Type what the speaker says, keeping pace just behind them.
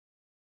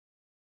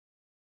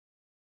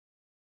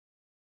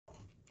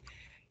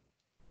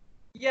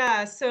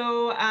Yeah,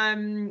 so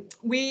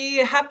we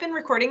have been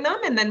recording them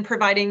and then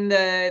providing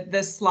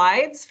the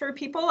slides for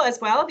people as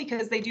well,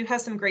 because they do have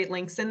some great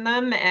links in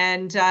them.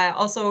 And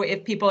also,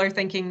 if people are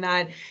thinking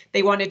that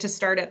they wanted to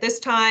start at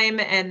this time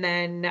and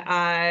then,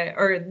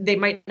 or they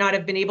might not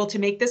have been able to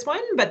make this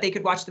one, but they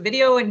could watch the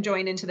video and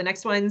join into the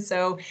next one.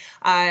 So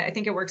I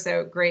think it works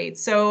out great.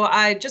 So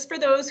just for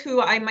those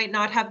who I might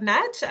not have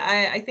met,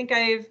 I think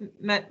I've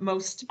met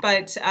most,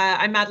 but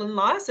I'm Madeline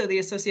Law, so the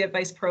Associate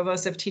Vice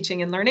Provost of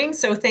Teaching and Learning.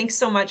 So thanks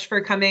so much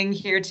for coming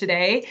here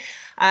today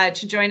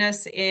to join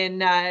us in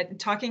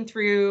talking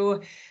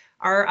through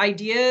our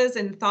ideas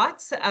and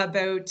thoughts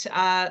about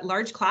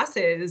large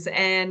classes,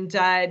 and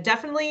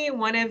definitely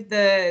one of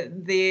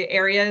the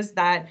areas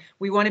that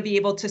we want to be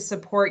able to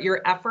support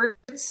your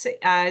efforts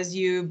as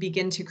you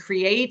begin to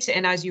create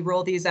and as you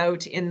roll these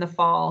out in the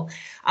fall.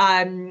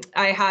 I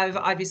have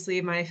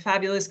obviously my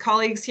fabulous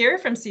colleagues here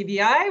from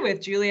CBI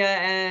with Julia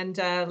and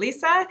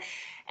Lisa.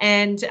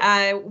 And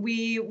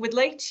we would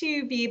like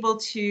to be able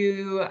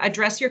to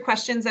address your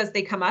questions as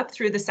they come up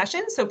through the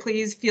session. So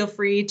please feel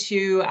free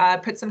to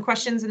put some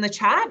questions in the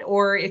chat,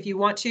 or if you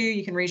want to,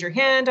 you can raise your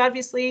hand,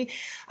 obviously,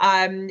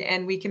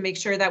 and we can make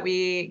sure that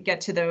we get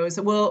to those.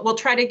 We'll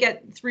try to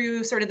get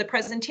through sort of the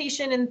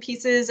presentation and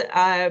pieces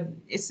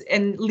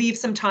and leave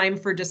some time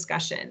for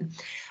discussion.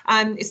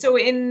 So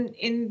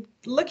in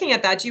looking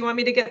at that, do you want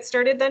me to get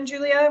started then,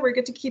 Julia? We're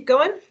good to keep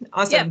going?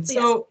 Awesome. Yeah,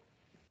 so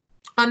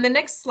on the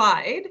next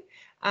slide,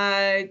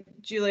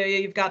 Julia,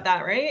 you've got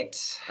that, right?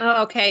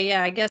 Oh, okay.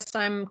 Yeah, I guess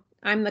I'm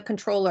the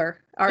controller.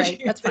 All right,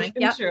 that's fine.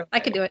 Yeah, I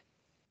can do it.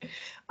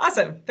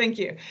 Awesome, thank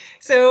you.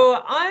 So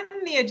on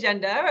the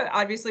agenda,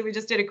 obviously we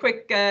just did a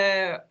quick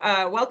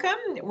welcome.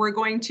 We're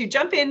going to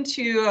jump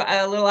into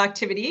a little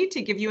activity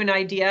to give you an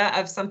idea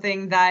of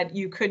something that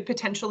you could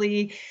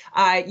potentially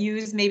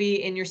use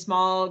maybe in your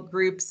small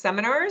group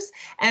seminars.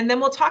 And then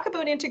we'll talk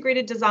about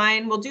integrated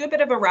design. We'll do a bit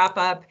of a wrap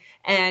up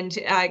and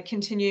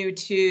continue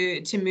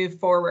to move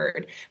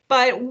forward.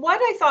 But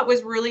what I thought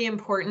was really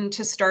important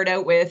to start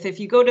out with, if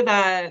you go to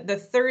the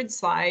third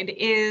slide,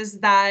 is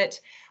that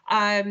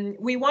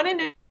we want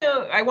to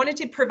know, I wanted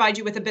to provide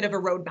you with a bit of a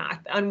roadmap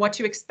on what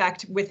to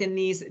expect within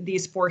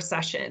these 4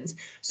 sessions.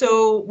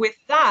 So with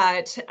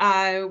that,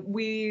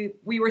 we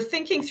were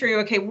thinking through,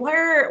 okay,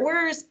 where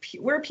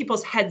are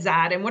people's heads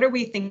at, and what are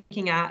we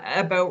thinking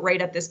about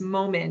right at this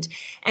moment?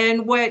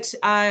 And what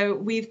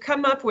we've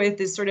come up with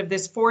is sort of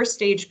this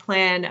 4-stage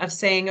plan of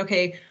saying,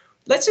 okay,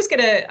 let's just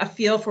get a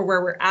feel for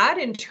where we're at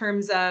in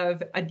terms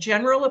of a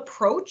general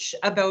approach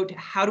about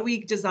how do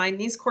we design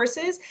these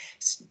courses,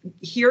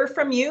 hear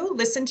from you,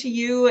 listen to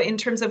you in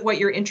terms of what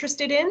you're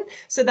interested in,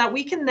 so that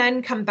we can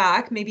then come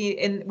back maybe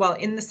in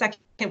the second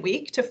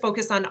week to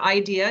focus on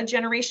idea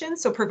generation.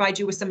 So provide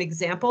you with some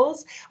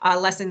examples,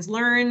 lessons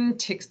learned,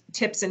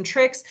 tips and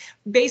tricks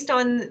based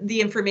on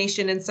the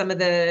information and some of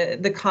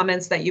the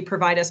comments that you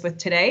provide us with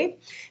today.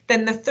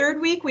 Then the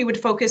third week, we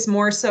would focus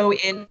more so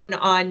in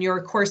on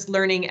your course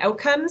learning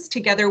outcomes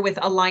together with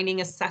aligning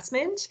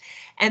assessment.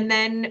 And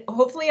then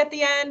hopefully at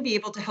the end, be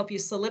able to help you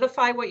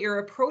solidify what your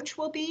approach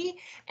will be.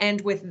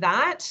 And with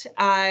that,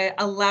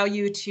 allow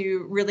you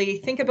to really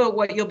think about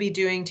what you'll be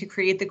doing to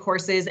create the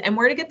courses and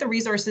where to get the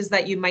resources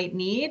that you might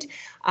need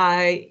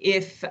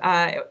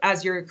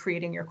as you're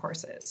creating your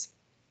courses.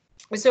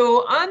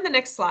 So on the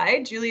next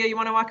slide, Julia, you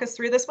want to walk us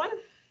through this one?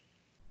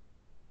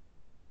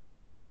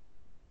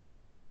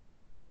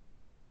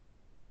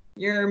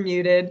 You're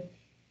muted.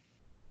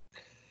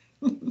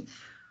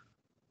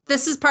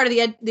 This is part of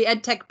the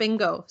EdTech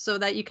bingo, so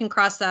that you can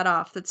cross that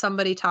off, that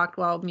somebody talked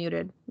while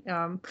muted.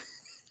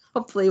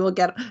 Hopefully we'll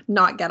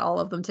not get all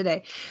of them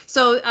today.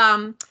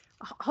 So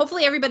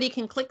hopefully everybody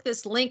can click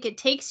this link. It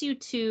takes you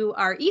to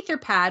our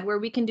Etherpad, where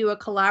we can do a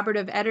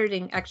collaborative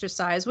editing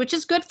exercise, which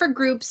is good for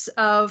groups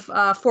of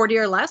 40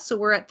 or less. So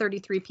we're at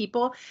 33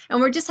 people,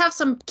 and we just have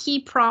some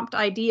key prompt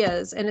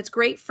ideas, and it's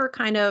great for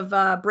kind of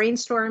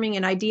brainstorming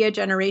and idea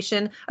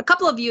generation. A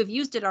couple of you have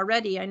used it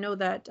already. I know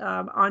that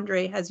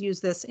Andre has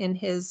used this in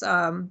his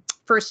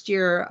first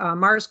year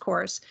Mars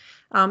course.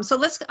 So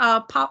let's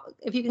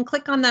if you can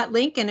click on that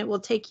link, and it will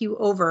take you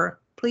over.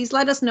 Please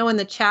let us know in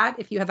the chat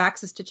if you have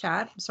access to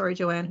chat. I'm sorry,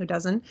 Joanne, who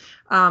doesn't,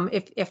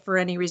 if for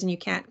any reason you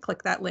can't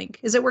click that link.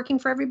 Is it working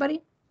for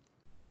everybody?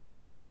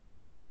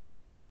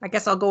 I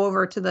guess I'll go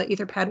over to the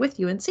Etherpad with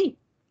you and see.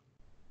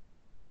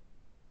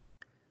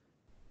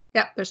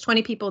 Yeah, there's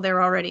 20 people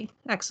there already.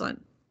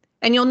 Excellent.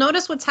 And you'll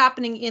notice what's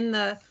happening in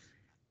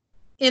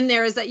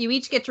there is that you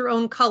each get your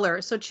own color.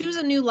 So choose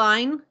a new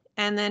line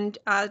and then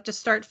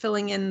just start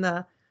filling in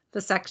the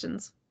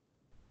sections.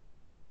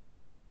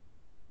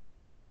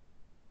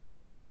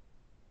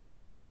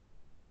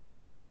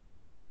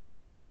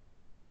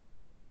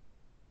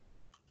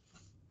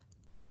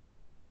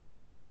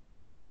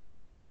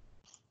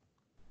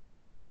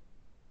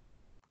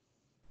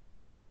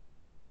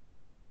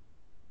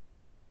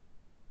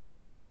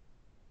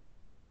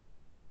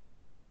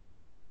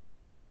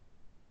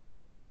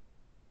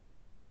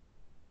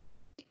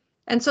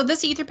 And so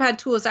this Etherpad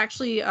tool is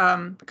actually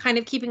kind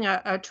of keeping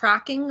a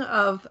tracking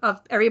of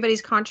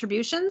everybody's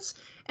contributions.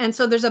 And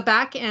so there's a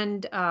back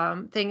end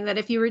thing that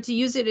if you were to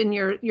use it in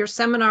your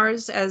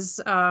seminars as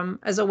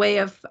a way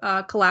of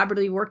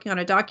collaboratively working on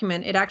a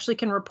document, it actually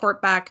can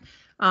report back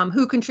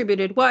who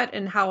contributed what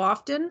and how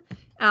often.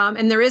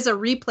 And there is a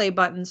replay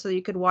button so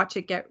you could watch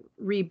it get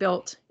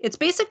rebuilt. It's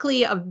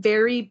basically a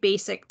very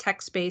basic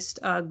text-based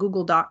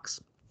Google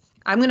Docs.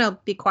 I'm going to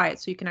be quiet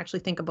so you can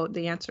actually think about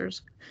the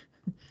answers.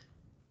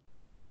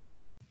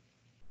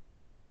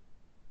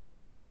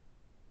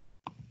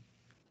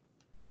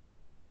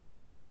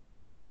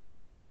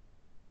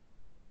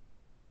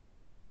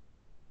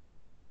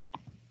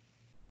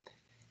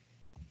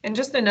 And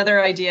just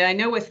another idea, I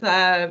know with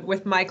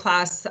my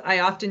class, I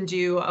often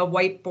do a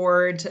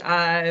whiteboard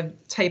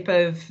type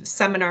of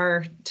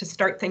seminar to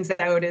start things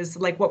out, is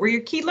like, what were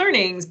your key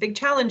learnings, big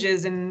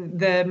challenges in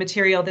the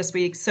material this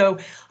week? So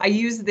I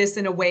use this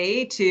in a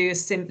way to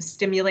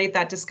stimulate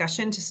that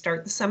discussion to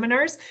start the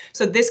seminars.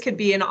 So this could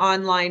be an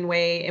online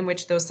way in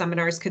which those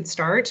seminars could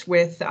start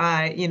with,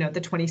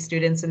 the 20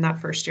 students in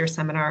that first year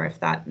seminar, if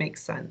that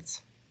makes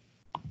sense.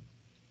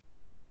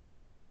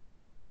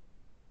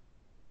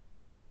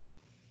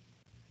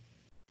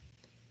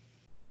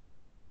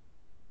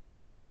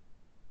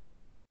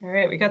 All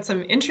right, we got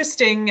some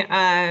interesting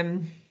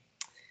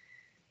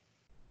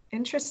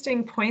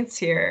points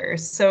here.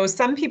 So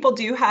some people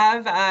do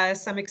have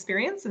some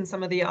experience in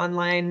some of the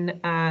online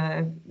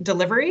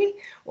delivery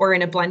or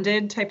in a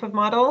blended type of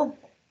model.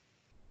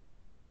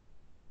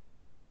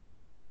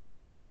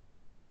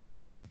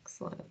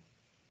 Excellent.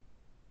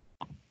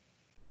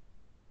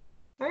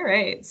 All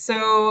right,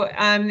 so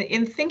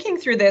in thinking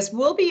through this,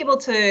 we'll be able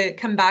to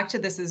come back to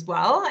this as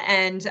well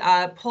and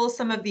pull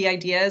some of the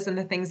ideas and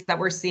the things that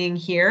we're seeing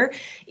here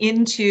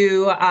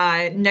into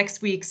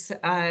next week's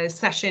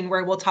session,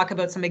 where we'll talk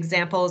about some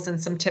examples and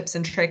some tips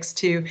and tricks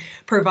to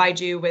provide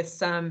you with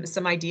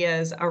some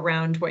ideas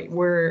around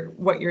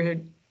what you're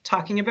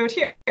talking about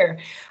here.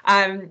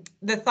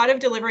 The thought of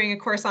delivering a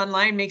course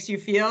online makes you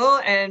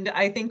feel, and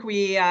I think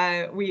we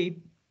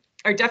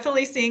are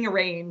definitely seeing a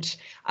range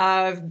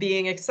of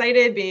being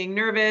excited, being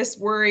nervous,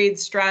 worried,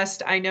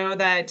 stressed. I know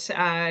that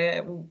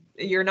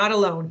you're not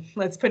alone.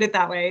 Let's put it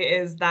that way,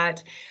 is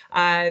that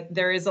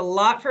there is a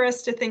lot for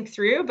us to think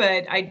through,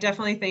 but I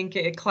definitely think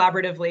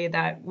collaboratively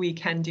that we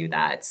can do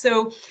that.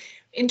 So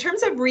in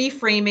terms of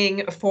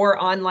reframing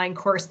for online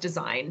course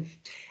design,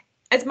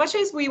 as much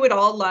as we would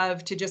all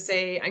love to just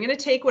say, I'm going to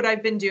take what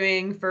I've been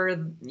doing for,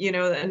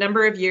 a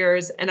number of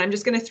years, and I'm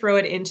just going to throw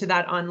it into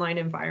that online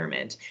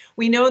environment,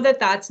 we know that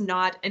that's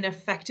not an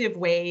effective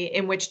way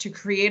in which to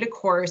create a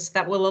course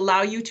that will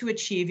allow you to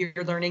achieve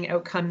your learning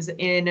outcomes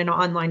in an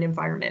online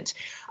environment.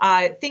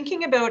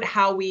 Thinking about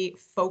how we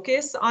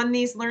focus on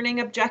these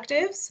learning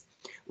objectives,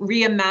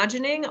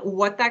 reimagining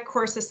what that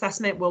course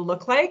assessment will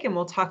look like, and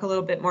we'll talk a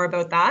little bit more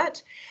about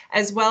that,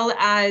 as well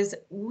as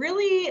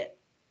really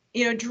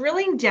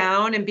drilling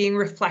down and being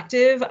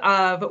reflective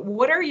of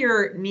what are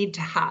your need to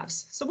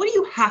haves. So what do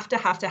you have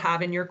to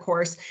have in your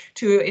course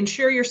to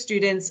ensure your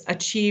students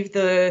achieve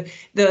the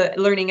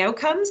learning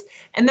outcomes?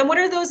 And then what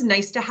are those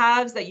nice to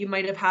haves that you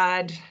might have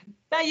had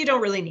that you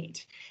don't really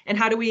need? And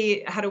how do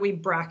we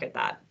bracket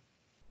that?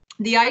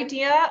 The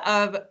idea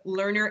of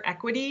learner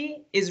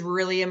equity is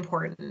really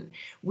important.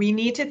 We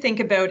need to think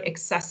about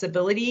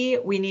accessibility.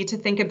 We need to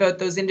think about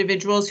those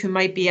individuals who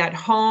might be at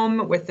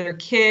home with their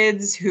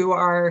kids, who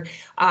are,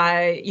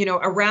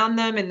 around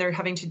them, and they're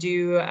having to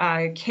do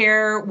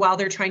care while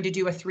they're trying to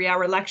do a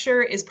 3-hour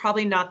lecture is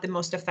probably not the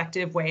most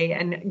effective way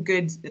and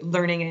good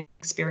learning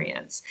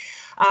experience.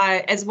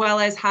 As well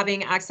as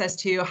having access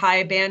to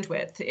high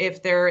bandwidth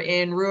if they're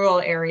in rural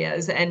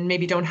areas and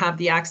maybe don't have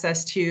the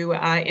access to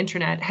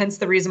internet. Hence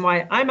the reason why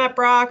I'm at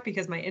Brock,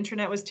 because my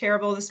internet was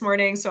terrible this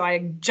morning. So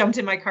I jumped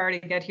in my car to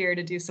get here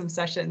to do some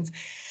sessions.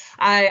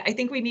 I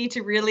think we need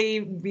to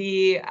really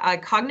be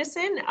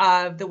cognizant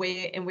of the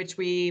way in which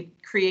we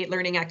create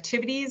learning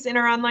activities in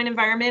our online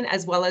environment,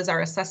 as well as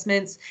our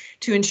assessments,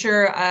 to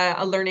ensure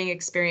a learning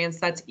experience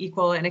that's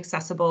equal and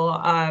accessible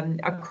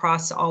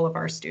across all of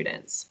our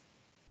students.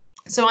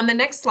 So on the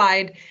next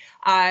slide,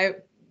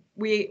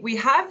 we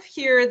have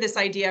here this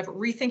idea of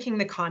rethinking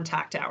the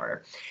contact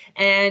hour.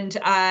 And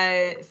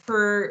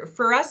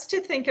for us to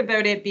think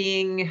about it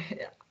being,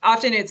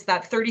 often it's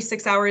that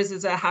 36 hours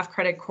is a half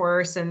credit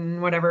course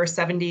and whatever,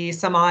 70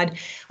 some odd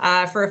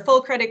for a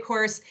full credit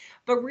course.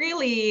 But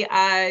really,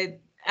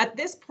 at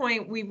this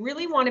point, we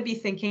really want to be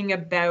thinking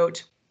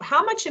about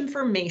how much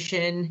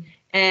information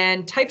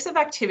and types of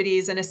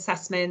activities and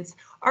assessments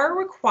are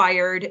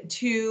required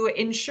to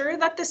ensure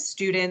that the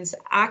students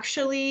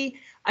actually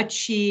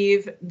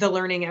achieve the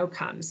learning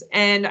outcomes.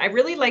 And I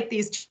really like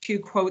these two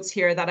quotes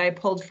here that I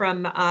pulled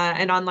from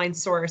an online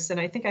source, and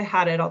I think I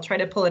had it. I'll try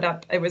to pull it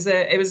up. It was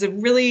a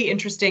really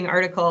interesting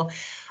article.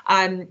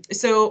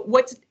 So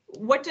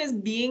what does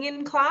being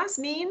in class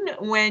mean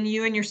when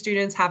you and your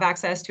students have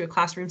access to a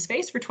classroom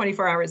space for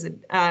 24 hours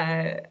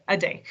a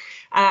day?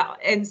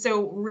 And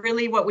so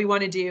really what we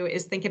want to do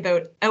is think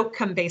about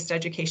outcome-based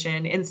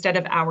education instead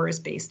of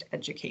hours-based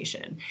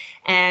education.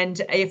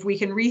 And if we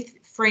can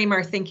frame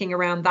our thinking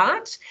around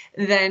that,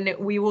 then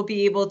we will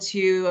be able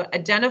to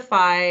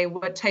identify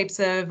what types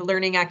of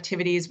learning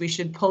activities we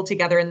should pull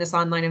together in this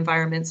online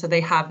environment so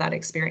they have that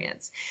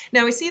experience.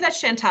 Now we see that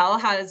Chantal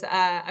has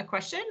a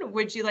question.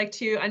 Would you like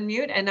to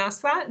unmute and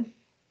ask that?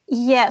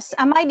 Yes.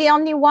 Am I the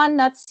only one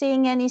not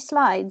seeing any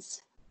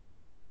slides?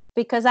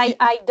 Because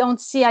I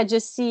don't see, I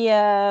just see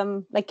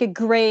like a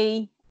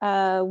gray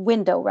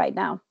window right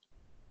now.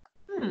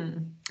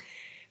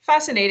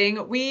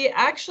 Fascinating. We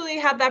actually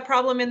had that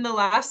problem in the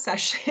last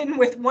session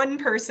with one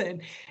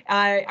person.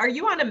 Are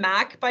you on a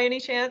Mac by any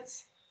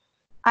chance?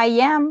 I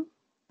am.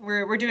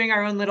 We're doing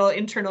our own little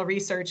internal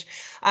research.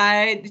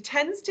 It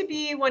tends to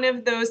be one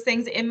of those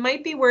things. It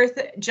might be worth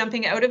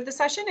jumping out of the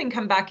session and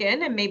come back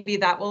in, and maybe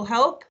that will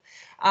help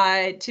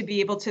to be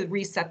able to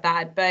reset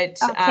that. But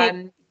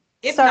okay.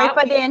 If sorry not,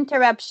 for the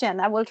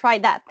interruption. I will try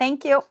that.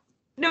 Thank you.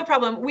 No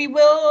problem. We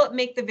will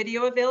make the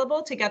video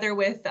available together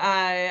with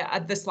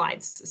the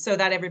slides so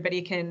that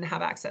everybody can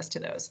have access to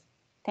those.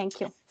 Thank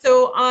you.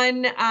 So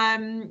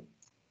on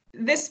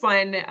this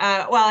one,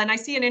 well, and I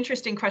see an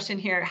interesting question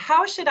here.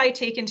 How should I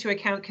take into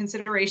account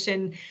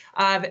consideration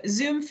of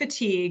Zoom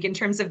fatigue in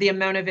terms of the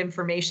amount of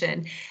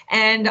information?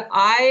 And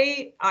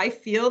I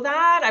feel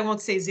that, I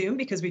won't say Zoom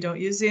because we don't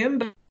use Zoom,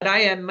 but I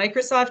am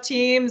Microsoft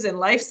Teams and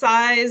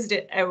life-sized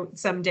out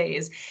some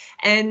days.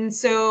 And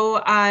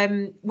so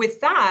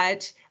with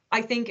that,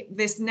 I think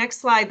this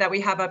next slide that we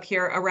have up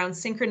here around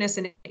synchronous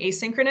and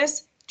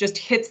asynchronous just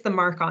hits the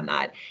mark on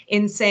that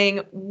in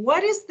saying,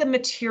 what is the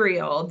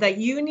material that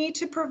you need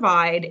to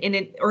provide in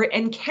it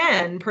and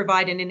can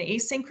provide in an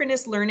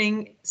asynchronous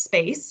learning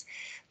space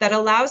that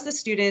allows the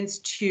students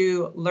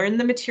to learn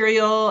the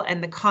material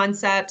and the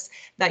concepts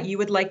that you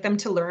would like them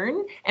to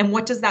learn? And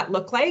what does that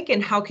look like?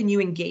 And how can you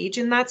engage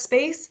in that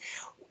space?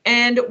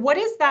 And what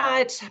is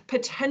that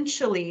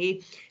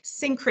potentially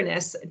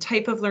synchronous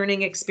type of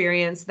learning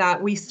experience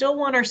that we still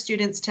want our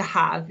students to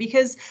have?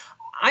 Because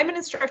I'm an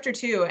instructor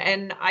too,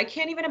 and I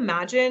can't even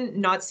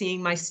imagine not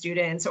seeing my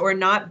students or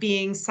not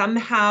being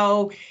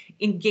somehow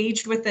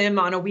engaged with them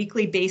on a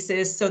weekly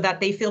basis so that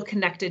they feel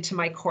connected to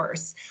my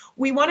course.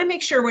 We want to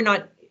make sure we're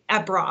not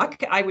at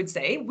Brock, I would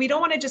say. We don't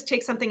want to just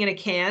take something in a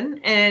can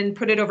and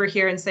put it over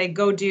here and say,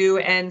 go do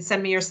and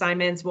send me your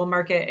assignments, we'll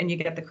mark it and you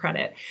get the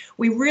credit.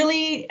 We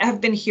really have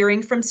been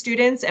hearing from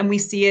students, and we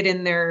see it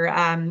in their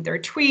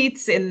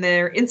tweets, in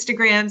their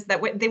Instagrams,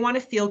 that they want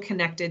to feel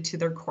connected to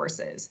their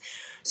courses.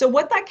 So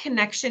what that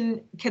connection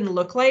can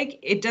look like,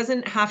 it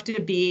doesn't have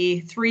to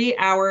be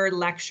 3-hour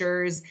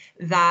lectures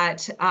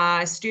that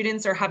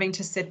students are having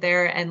to sit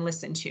there and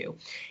listen to.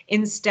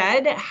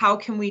 Instead, how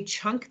can we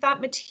chunk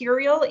that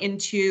material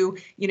into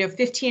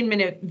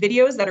 15-minute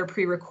videos that are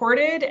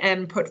pre-recorded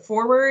and put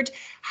forward?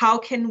 How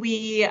can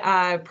we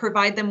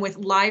provide them with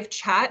live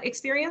chat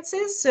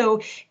experiences? So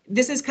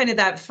this is kind of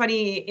that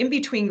funny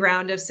in-between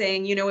ground of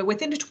saying,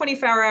 within a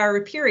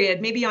 24-hour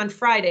period, maybe on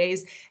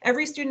Fridays,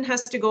 every student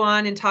has to go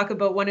on and talk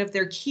about one of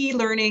their key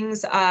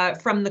learnings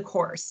from the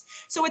course.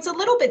 So it's a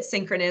little bit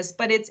synchronous,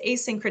 but it's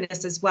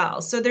asynchronous as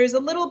well. So there's a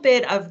little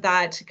bit of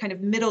that kind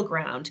of middle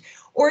ground.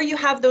 Or you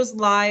have those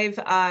live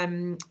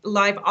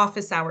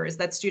office hours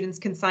that students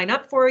can sign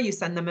up for. You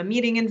send them a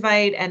meeting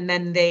invite, and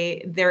then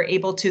they're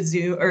able to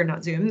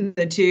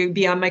to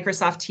be on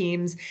Microsoft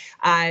Teams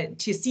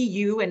to see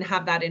you and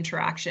have that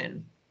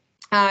interaction.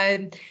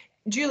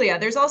 Julia,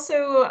 there's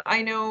also,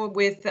 I know,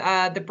 with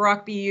the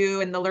Brock BU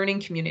and the learning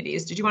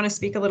communities. Did you want to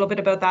speak a little bit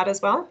about that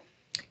as well?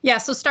 Yeah,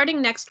 so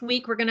starting next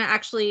week, we're going to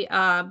actually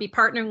be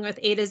partnering with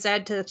A to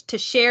Z to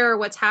share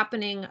what's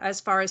happening as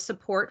far as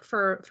support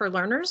for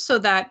learners, so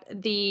that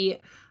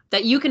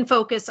that you can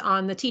focus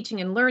on the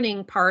teaching and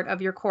learning part of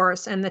your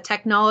course, and the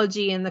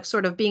technology and the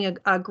sort of being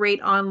a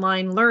great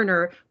online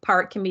learner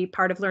part can be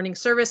part of learning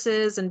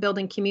services and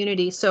building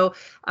community. So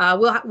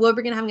we're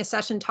going to having a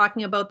session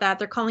talking about that.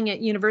 They're calling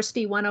it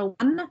University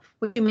 101,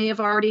 which you may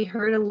have already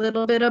heard a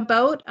little bit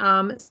about.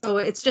 So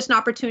it's just an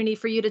opportunity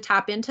for you to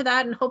tap into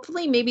that, and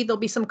hopefully maybe there'll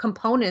be some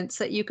components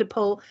that you could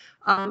pull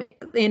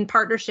in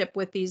partnership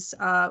with these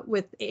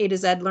with A to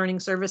Z learning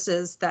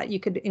services that you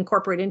could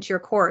incorporate into your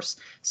course.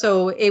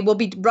 So it will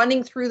be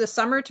running through the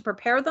summer to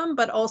prepare them,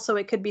 but also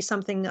it could be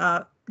something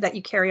that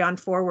you carry on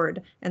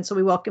forward. And so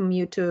we welcome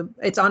you to,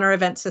 it's on our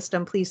event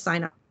system, please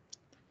sign up.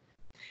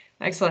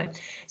 Excellent.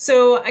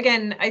 So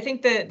again, I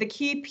think the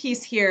key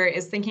piece here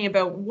is thinking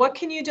about what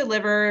can you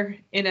deliver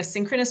in a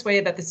synchronous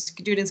way that the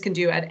students can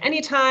do at any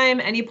time,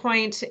 any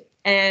point,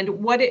 and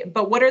what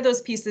are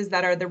those pieces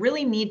that are the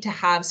really need to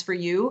haves for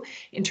you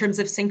in terms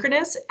of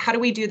synchronous? How do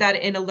we do that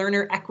in a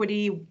learner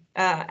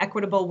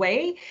equitable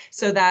way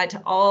so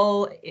that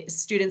all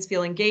students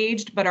feel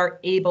engaged but are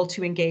able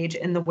to engage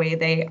in the way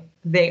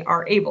they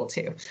are able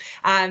to?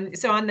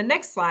 So on the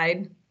next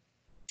slide,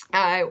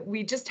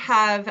 we just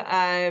have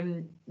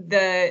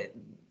this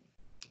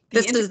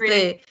is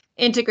the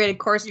integrated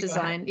course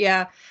design.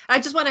 Yeah, I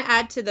just want to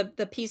add to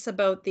the piece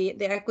about the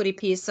equity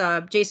piece.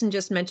 Jason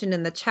just mentioned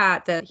in the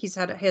chat that he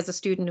has a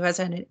student who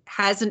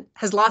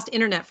has lost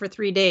internet for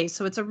 3 days.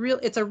 So it's a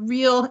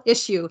real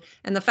issue.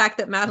 And the fact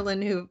that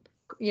Madeline, who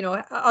you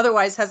know,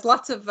 otherwise has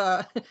lots of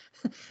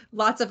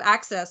lots of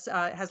access,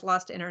 has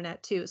lost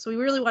internet too. So we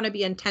really want to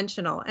be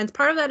intentional. And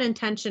part of that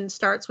intention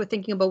starts with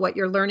thinking about what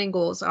your learning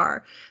goals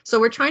are. So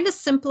we're trying to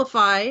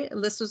simplify.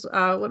 This was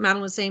what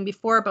Madeline was saying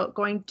before about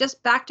going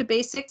just back to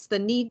basics, the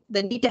need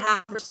to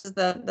have versus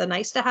the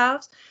nice to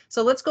haves.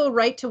 So let's go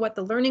right to what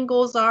the learning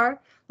goals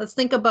are. Let's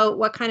think about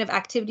what kind of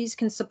activities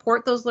can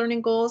support those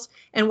learning goals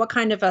and what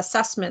kind of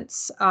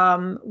assessments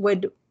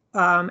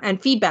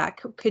and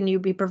feedback can you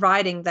be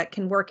providing that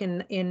can work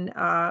in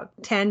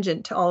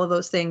tangent to all of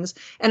those things.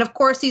 And of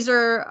course, these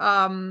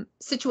are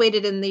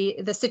situated in the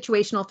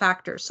situational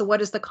factors. So what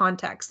is the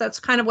context? That's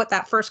kind of what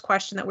that first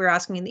question that we were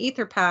asking in the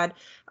Etherpad,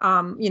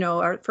 you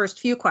know, our first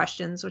few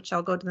questions, which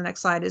I'll go to the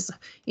next slide, is,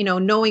 you know,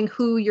 knowing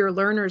who your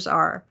learners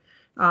are,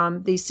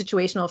 these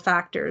situational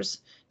factors.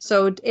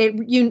 So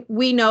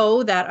we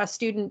know that a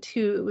student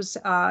who's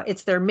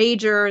it's their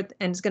major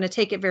and is going to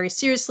take it very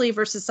seriously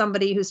versus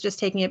somebody who's just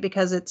taking it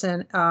because it's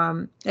an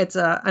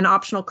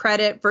optional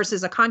credit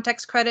versus a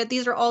context credit.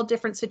 These are all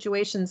different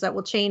situations that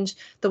will change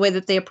the way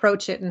that they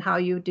approach it and how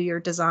you do your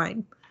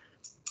design.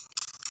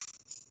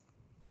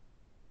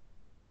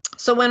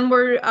 So when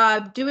we're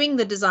doing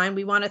the design,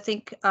 we want to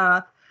think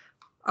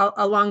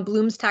along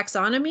Bloom's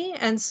taxonomy.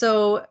 And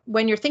so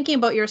when you're thinking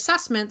about your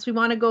assessments, we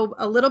want to go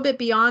a little bit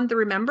beyond the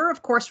remember.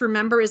 Of course,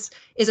 remember is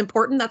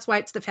important. That's why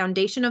it's the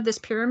foundation of this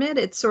pyramid.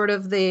 It's sort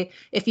of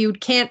if you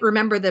can't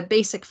remember the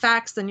basic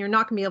facts, then you're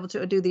not going to be able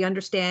to do the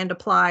understand,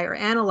 apply, or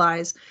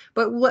analyze.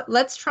 But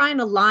let's try and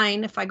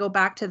align, if I go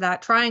back to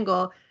that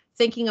triangle,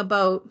 thinking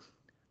about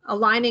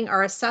aligning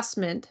our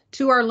assessment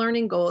to our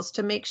learning goals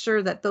to make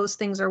sure that those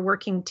things are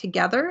working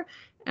together.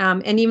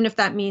 And even if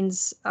that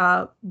means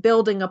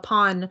building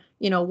upon,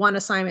 you know, one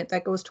assignment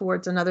that goes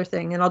towards another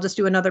thing. And I'll just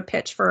do another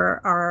pitch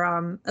for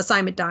our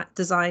assignment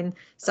design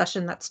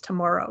session that's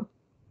tomorrow.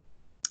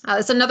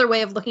 It's another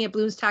way of looking at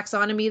Bloom's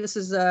taxonomy. This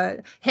is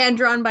hand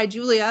drawn by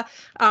Julia,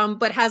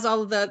 but has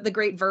all of the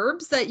great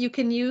verbs that you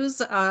can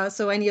use.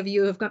 So any of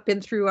you who have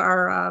been through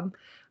our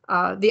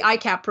the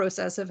ICAP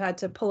process have had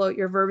to pull out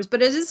your verbs, but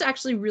it is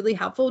actually really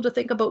helpful to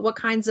think about what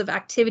kinds of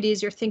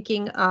activities you're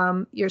thinking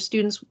your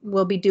students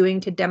will be doing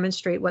to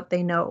demonstrate what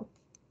they know.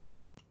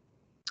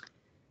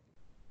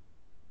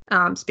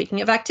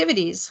 Speaking of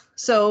activities,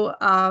 so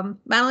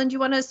Madeline, do you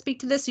want to speak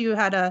to this? You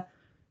had a...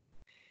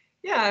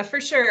 Yeah, for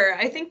sure.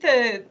 I think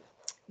the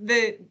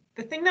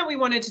thing that we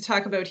wanted to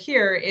talk about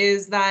here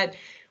is that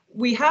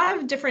we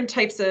have different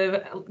types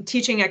of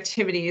teaching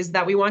activities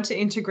that we want to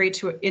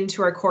integrate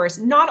into our course,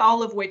 not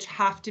all of which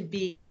have to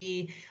be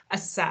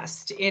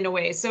assessed in a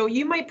way. So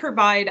you might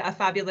provide a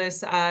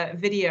fabulous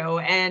video,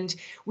 and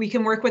we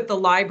can work with the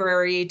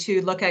library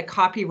to look at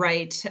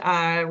copyright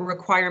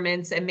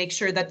requirements and make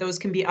sure that those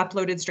can be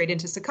uploaded straight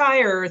into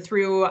Sakai or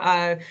through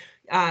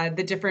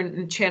the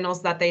different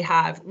channels that they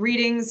have.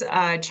 Readings,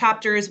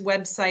 chapters,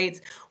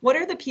 websites. What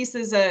are the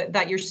pieces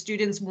that your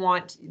students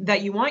want,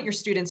 that you want your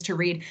students to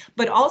read,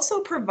 but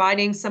also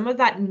providing some of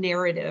that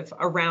narrative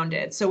around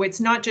it. So it's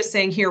not just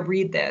saying, here,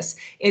 read this.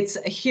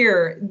 It's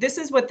here, this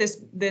is what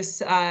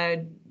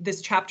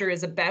this chapter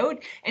is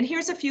about. And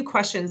here's a few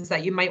questions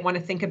that you might want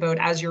to think about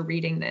as you're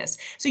reading this.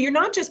 So you're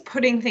not just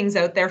putting things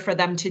out there for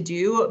them to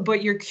do,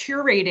 but you're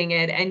curating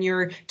it and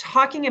you're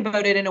talking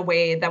about it in a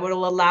way that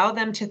will allow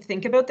them to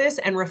think about this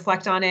and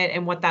reflect on it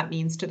and what that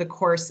means to the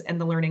course and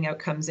the learning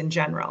outcomes in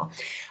general.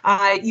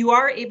 You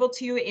are able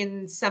to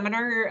in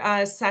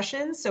seminar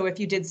sessions. So if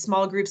you did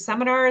small group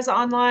seminars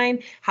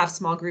online, have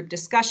small group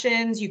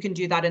discussions, you can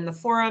do that in the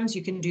forums.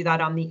 You can do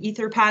that on the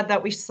Etherpad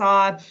that we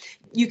saw.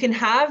 You can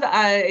have,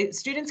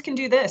 students can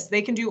do this.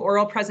 They can do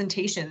oral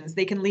presentations.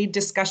 They can lead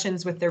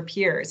discussions with their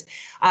peers,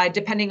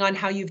 depending on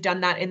how you've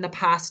done that in the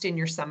past in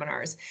your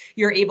seminars.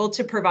 You're able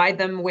to provide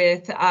them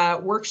with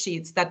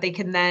worksheets that they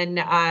can then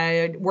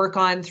work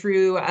on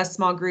through a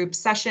small group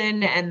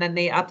session, and then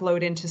they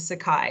upload into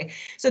Sakai.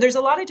 So there's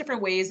a lot of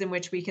different ways in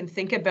which we can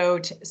think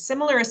about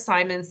similar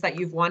assignments that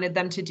you've wanted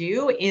them to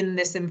do in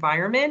this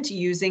environment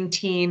using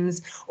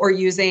Teams or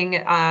using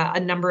a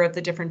number of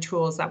the different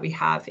tools that we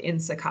have in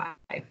Sakai.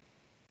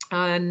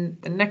 On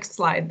the next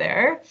slide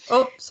there.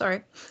 Oh,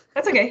 sorry.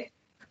 That's okay.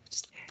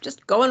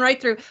 Just going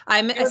right through.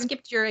 I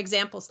skipped your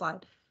example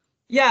slide.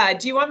 Yeah,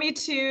 do you want me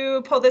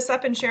to pull this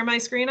up and share my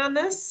screen on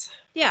this?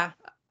 Yeah,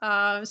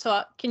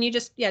 so can you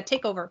just,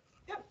 take over.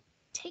 Yep.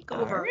 Take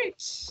over. All right.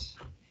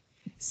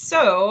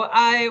 So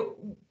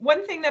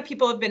one thing that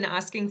people have been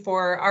asking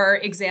for are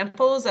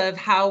examples of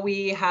how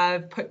we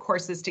have put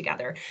courses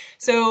together.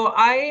 So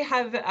I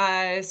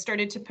have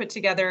started to put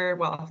together,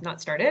 well,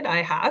 not started,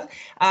 I have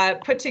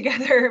put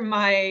together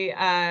my,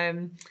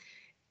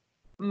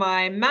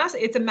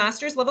 it's a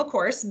master's level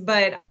course,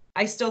 but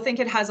I still think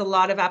it has a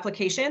lot of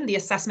application. The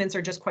assessments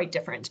are just quite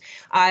different.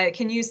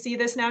 Can you see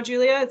this now,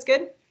 Julia? It's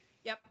good?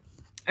 Yep.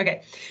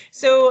 Okay,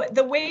 so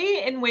the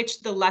way in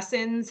which the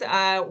lessons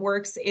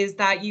works is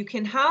that you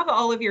can have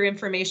all of your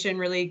information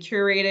really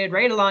curated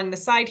right along the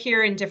side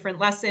here in different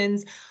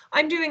lessons.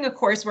 I'm doing a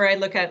course where I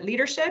look at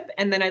leadership,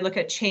 and then I look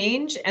at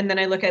change, and then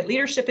I look at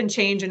leadership and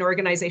change and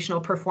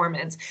organizational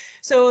performance.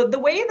 So the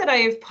way that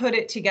I've put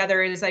it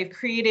together is I've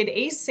created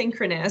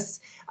asynchronous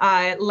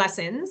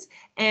lessons,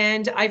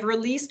 and I've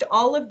released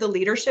all of the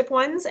leadership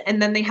ones,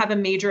 and then they have a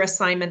major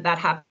assignment that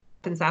happens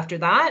after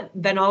that.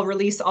 Then I'll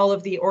release all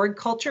of the org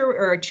culture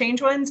or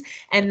change ones,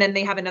 and then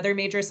they have another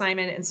major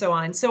assignment and so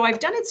on. So I've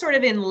done it sort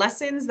of in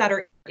lessons that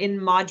are in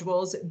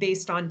modules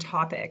based on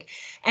topic.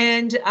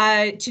 And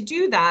to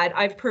do that,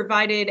 I've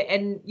provided,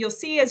 and you'll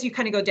see as you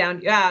kind of go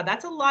down, yeah,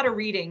 that's a lot of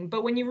reading,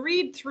 but when you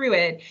read through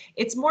it,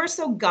 it's more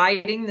so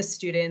guiding the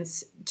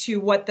students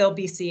to what they'll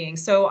be seeing.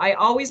 So I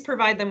always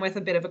provide them with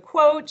a bit of a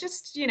quote,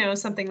 just, you know,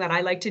 something that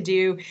I like to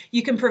do.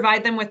 You can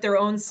provide them with their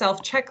own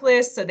self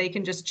checklist so they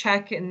can just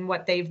check in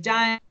what they've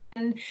done.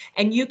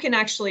 And you can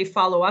actually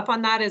follow up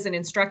on that as an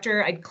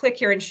instructor. I'd click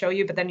here and show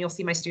you, but then you'll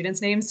see my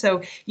students' names.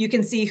 So you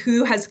can see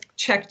who has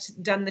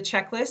done the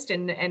checklist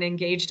and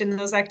engaged in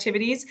those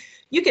activities.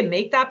 You can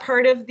make that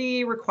part of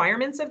the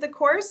requirements of the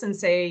course and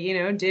say, you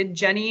know, did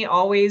Jenny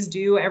always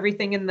do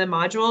everything in the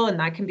module? And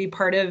that can be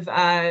part of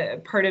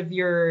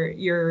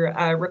your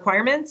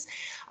requirements.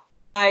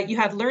 You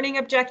have learning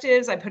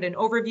objectives. I put an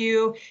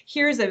overview.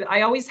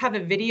 I always have a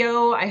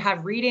video. I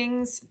have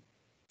readings.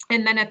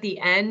 And then at the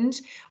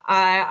end,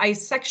 I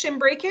section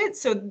break it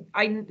so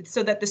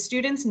that the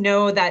students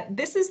know that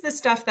this is the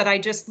stuff that I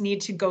just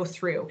need to go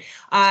through.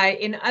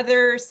 In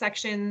other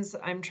sections,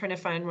 I'm trying to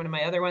find one of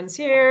my other ones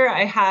here.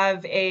 I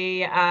have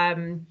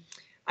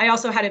I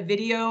also had a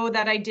video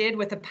that I did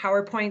with a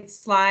PowerPoint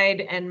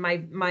slide and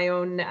my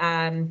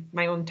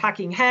own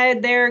talking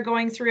head there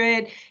going through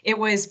it. It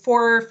was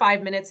 4 or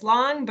 5 minutes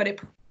long, but it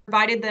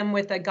provided them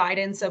with a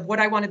guidance of what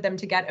I wanted them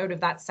to get out of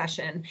that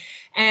session.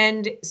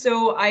 And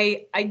so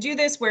I do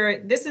this where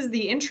this is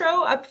the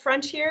intro up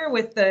front here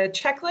with the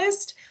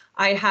checklist.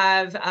 I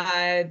have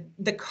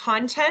the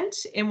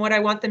content in what I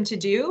want them to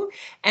do.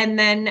 And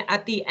then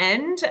at the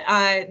end,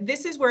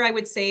 this is where I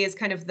would say is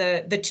kind of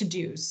the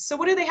to-dos. So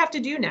what do they have to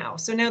do now?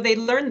 So now they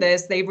learned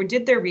this, they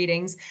did their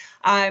readings.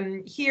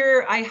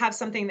 Here I have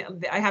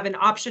I have an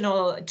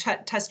optional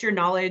test your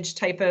knowledge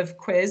type of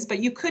quiz, but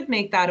you could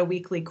make that a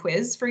weekly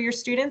quiz for your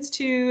students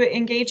to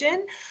engage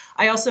in.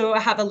 I also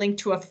have a link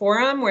to a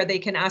forum where they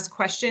can ask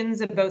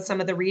questions about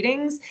some of the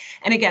readings.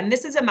 And again,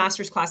 this is a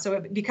master's class, so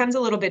it becomes a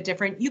little bit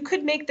different. You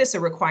could make this a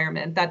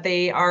requirement that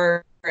they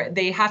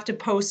have to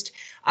post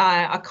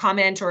a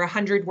comment or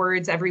 100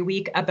 words every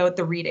week about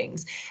the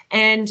readings.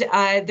 And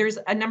there's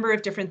a number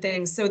of different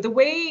things. So the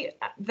way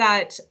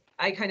that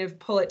I kind of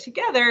pull it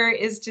together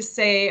is to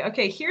say,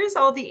 okay, here's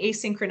all the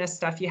asynchronous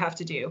stuff you have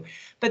to do.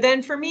 But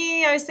then for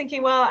me, I was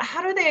thinking, well,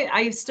 how do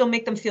I still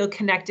make them feel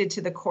connected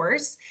to the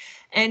course?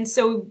 And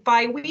so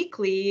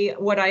bi-weekly,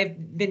 what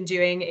I've been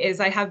doing is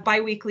I have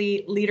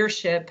bi-weekly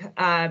leadership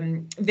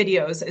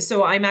videos.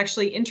 So I'm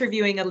actually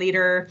interviewing a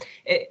leader.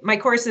 My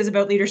course is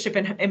about leadership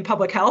in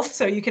public health,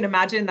 so you can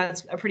imagine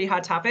that's a pretty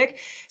hot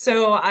topic.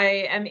 So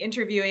I am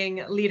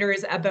interviewing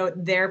leaders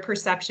about their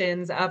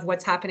perceptions of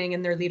what's happening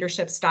in their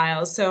leadership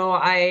styles. So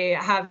I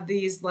have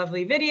these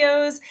lovely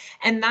videos,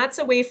 and that's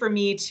a way for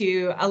me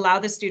to allow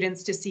the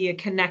students to see a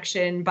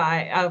connection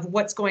of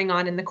what's going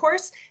on in the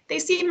course. They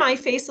see my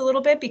face a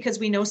little bit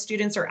because we know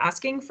students are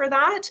asking for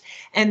that.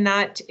 And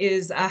that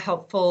is a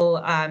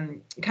helpful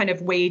kind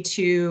of way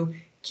to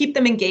keep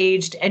them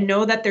engaged and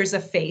know that there's a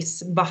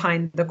face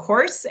behind the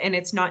course and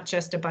it's not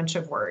just a bunch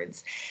of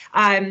words.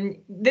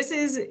 This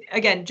is,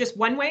 again, just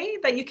one way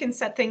that you can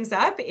set things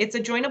up. It's a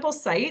joinable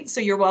site, so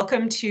you're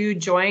welcome to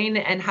join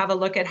and have a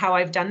look at how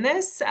I've done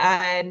this.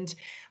 And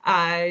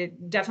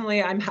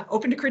definitely I'm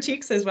open to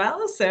critiques as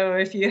well. So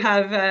if you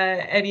have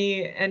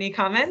any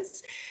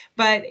comments.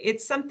 But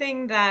it's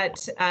something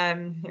that,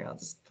 here, I'll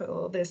just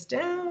pull this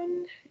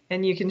down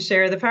and you can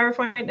share the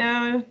PowerPoint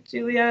now,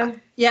 Julia.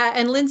 Yeah,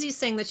 and Lindsay's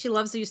saying that she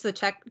loves the use of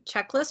the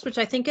checklist, which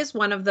I think is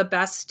one of the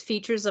best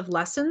features of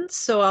lessons.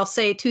 So I'll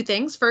say two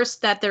things.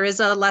 First, that there is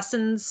a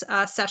lessons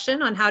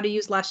session on how to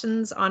use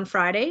lessons on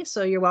Friday.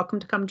 So you're welcome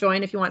to come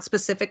join if you want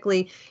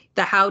specifically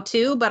the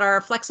how-to, but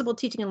our flexible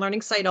teaching and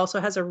learning site also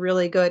has a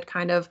really good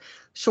kind of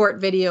short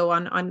video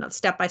on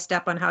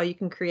step-by-step on how you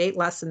can create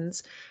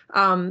lessons.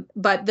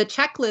 But the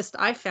checklist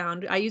I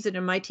found, I use it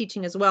in my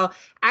teaching as well,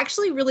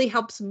 actually really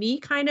helps me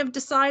kind of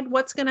decide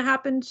what's going to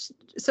happen.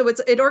 So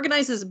it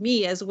organizes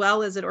me as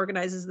well as it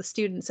organizes the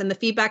students. And the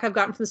feedback I've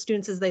gotten from the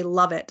students is they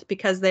love it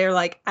because they're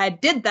like, I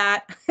did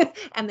that,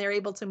 and they're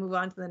able to move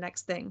on to the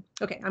next thing.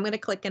 Okay, I'm going to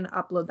click and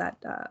upload that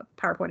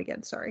PowerPoint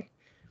again. Sorry.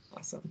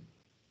 Awesome.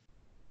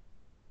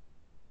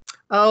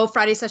 Oh,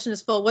 Friday session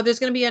is full. Well, there's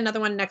going to be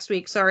another one next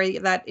week. Sorry,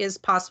 that is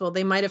possible.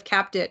 They might have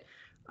capped it.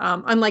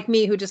 Unlike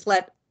me, who just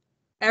let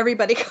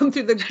everybody come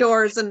through the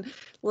doors. And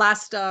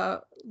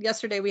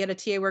yesterday we had a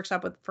TA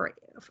workshop for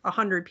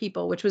 100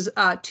 people, which was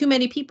too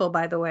many people,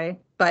 by the way.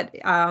 But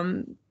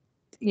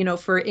you know,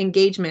 for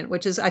engagement,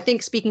 which is, I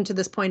think, speaking to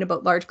this point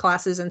about large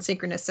classes and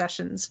synchronous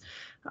sessions.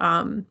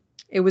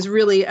 It was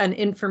really an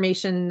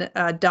information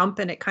dump,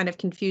 and it kind of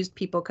confused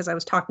people because I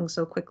was talking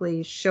so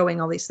quickly, showing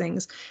all these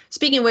things.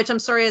 Speaking of which, I'm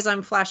sorry, as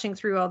I'm flashing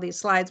through all these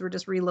slides, we're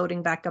just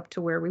reloading back up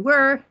to where we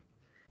were.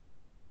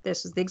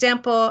 This is the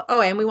example.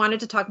 Oh, and we wanted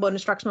to talk about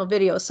instructional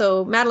video.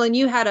 So Madeline,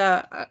 you had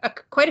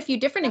quite a few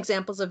different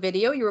examples of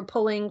video. You were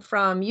pulling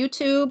from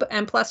YouTube,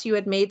 and plus you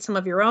had made some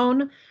of your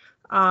own.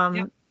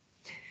 Yeah.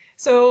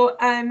 So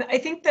I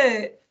think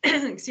the,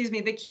 excuse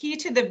me, the key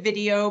to the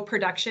video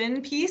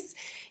production piece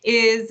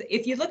is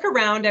if you look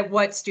around at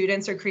what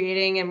students are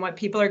creating and what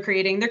people are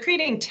creating, they're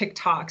creating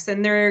TikToks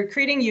and they're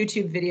creating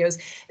YouTube videos.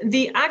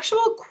 The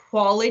actual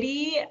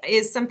quality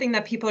is something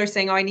that people are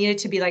saying, oh, I need it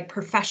to be like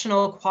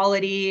professional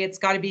quality. It's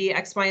got to be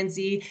X, Y, and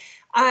Z.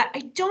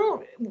 I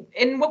don't,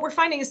 and what we're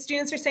finding is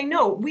students are saying,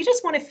 no, we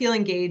just want to feel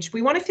engaged.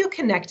 We want to feel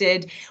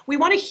connected. We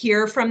want to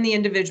hear from the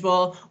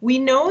individual. We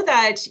know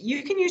that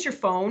you can use your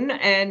phone,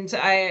 and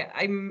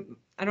I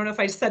don't know if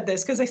I said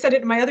this because I said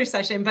it in my other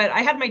session, but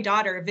I had my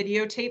daughter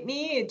videotape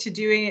me to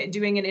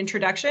doing an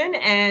introduction,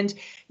 and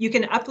you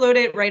can upload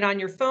it right on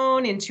your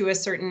phone into a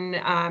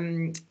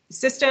certain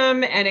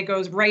system, and it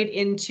goes right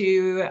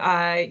into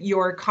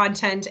your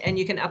content, and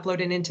you can upload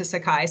it into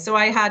Sakai. So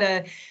I had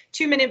a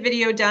 2-minute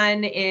video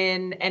done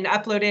and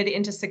uploaded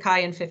into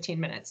Sakai in 15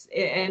 minutes,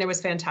 and it was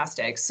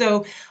fantastic.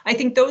 So I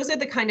think those are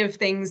the kind of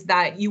things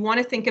that you want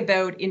to think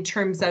about in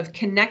terms of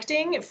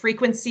connecting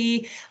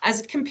frequency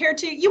as compared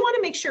to, you want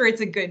to make sure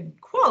it's a good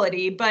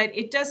quality, but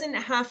it doesn't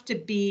have to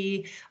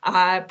be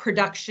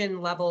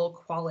production level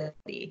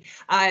quality.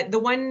 The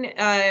one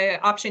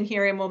option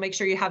here, and we'll make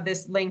sure you have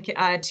this link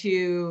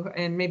to,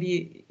 and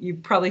maybe you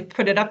probably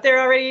put it up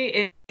there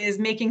already, is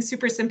making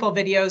super simple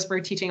videos for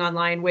teaching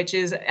online, which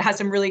has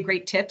some really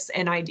great tips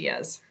and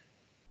ideas.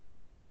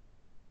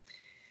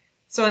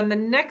 So on the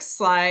next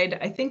slide,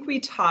 I think we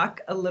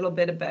talk a little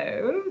bit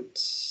about,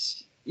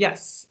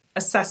 yes,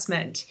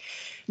 assessment.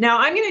 Now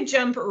I'm going to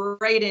jump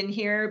right in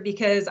here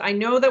because I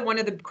know that one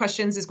of the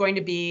questions is going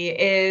to be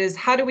is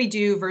how do we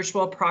do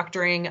virtual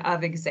proctoring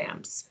of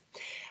exams?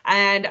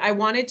 And I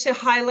wanted to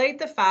highlight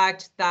the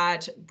fact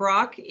that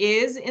Brock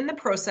is in the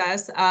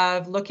process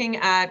of looking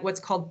at what's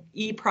called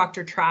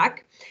eProctorTrack.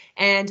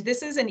 And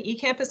this is an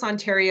eCampus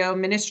Ontario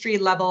ministry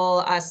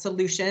level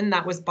solution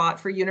that was bought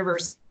for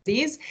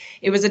universities.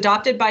 It was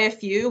adopted by a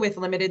few with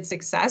limited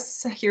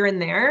success here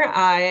and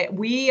there.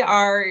 We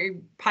are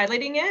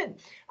piloting it.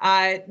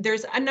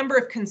 There's a number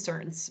of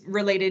concerns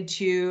related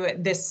to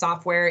this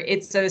software.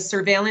 It's a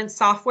surveillance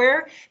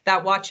software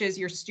that watches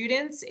your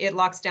students. It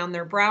locks down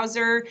their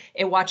browser.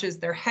 It watches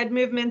their head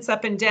movements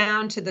up and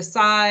down to the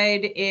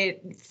side.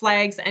 It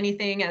flags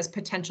anything as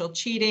potential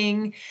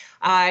cheating.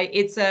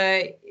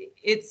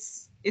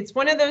 It's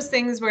one of those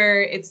things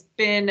where it's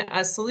been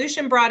a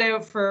solution brought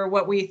out for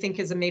what we think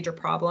is a major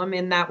problem,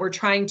 in that we're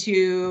trying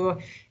to,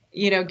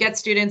 get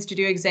students to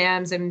do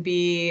exams and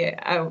be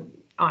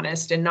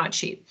honest and not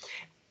cheat.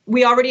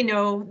 We already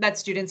know that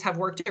students have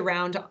worked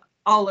around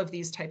all of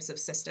these types of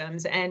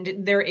systems, and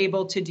they're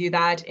able to do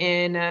that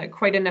in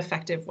quite an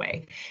effective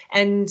way.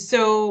 And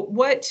so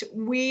what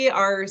we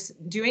are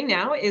doing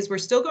now is we're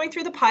still going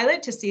through the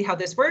pilot to see how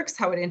this works,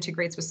 how it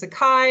integrates with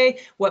Sakai,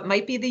 what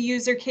might be the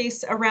user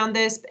case around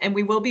this, and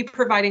we will be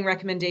providing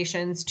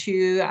recommendations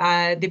to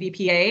the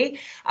BPA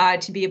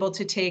to be able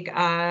to take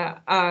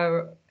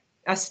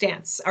a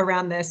stance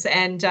around this.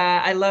 And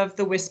I love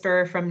the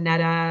whisper from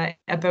Netta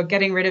about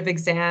getting rid of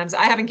exams.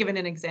 I haven't given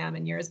an exam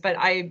in years, but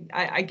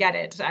I get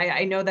it.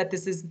 I know that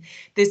this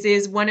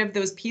is one of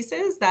those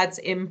pieces that's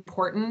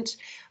important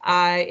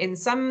in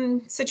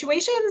some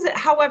situations.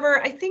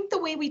 However, I think the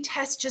way we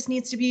test just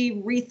needs to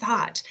be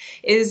rethought.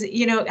 Is,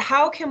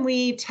 how can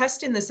we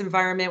test in this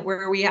environment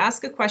where we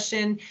ask a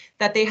question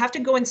that they have to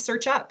go and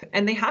search up,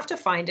 and they have to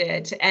find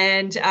it,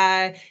 and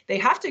they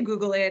have to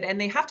Google it,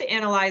 and they have to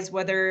analyze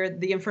whether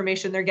the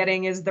information they're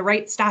getting is the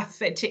right stuff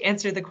to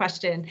answer the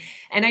question.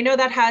 And I know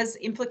that has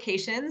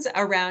implications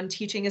around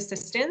teaching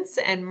assistants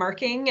and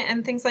marking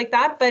and things like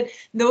that, but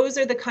those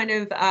are the kind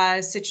of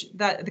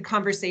the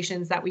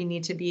conversations that we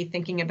need to be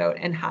thinking about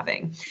and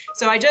having.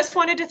 So I just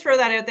wanted to throw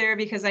that out there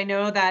because I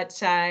know that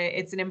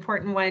it's an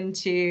important one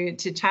to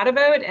chat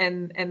about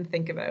and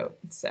think about.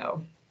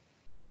 So,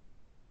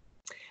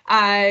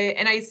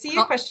 and I see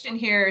a question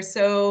here.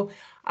 So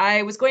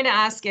I was going to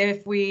ask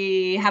if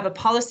we have a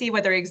policy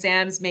whether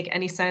exams make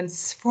any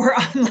sense for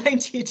online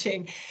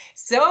teaching.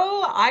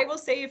 So I will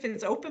say if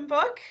it's open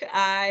book,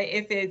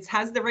 if it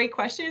has the right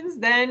questions,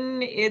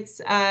 then it's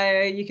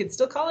you could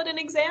still call it an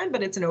exam,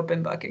 but it's an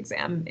open book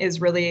exam is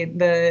really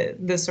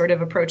the sort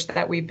of approach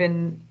that we've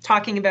been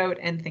talking about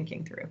and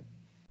thinking through.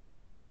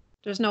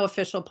 There's no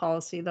official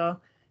policy though.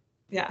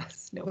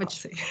 Yes, no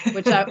policy.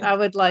 Which I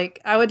would like.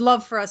 I would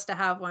love for us to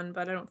have one,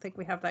 but I don't think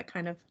we have that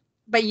kind of.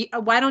 But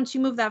why don't you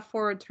move that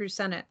forward through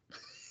Senate?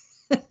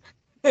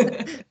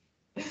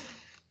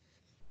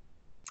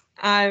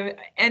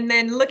 And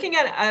then looking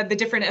at the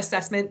different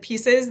assessment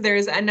pieces,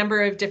 there's a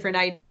number of different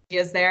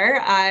ideas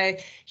there.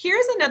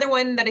 Here's another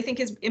one that I think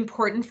is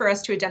important for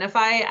us to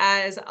identify,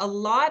 as a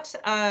lot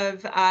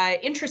of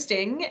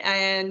interesting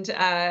and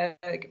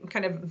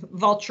kind of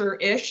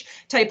vulture-ish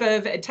type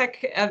of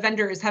tech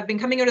vendors have been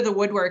coming out of the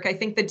woodwork. I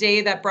think the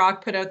day that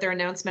Brock put out their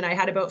announcement, I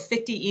had about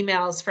 50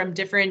 emails from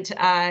different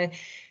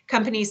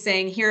companies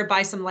saying, here,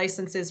 buy some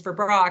licenses for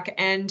Brock.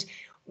 And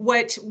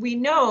what we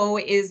know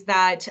is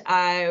that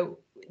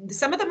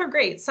some of them are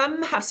great.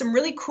 Some have some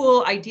really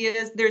cool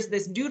ideas. There's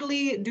this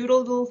doodly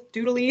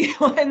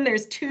one.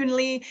 There's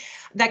Toonly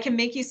that can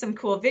make you some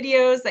cool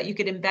videos that you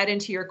could embed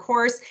into your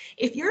course.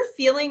 If you're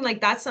feeling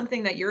like that's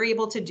something that you're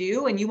able to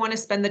do and you want to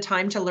spend the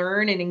time to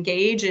learn and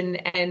engage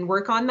and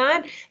work on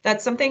that,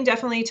 that's something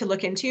definitely to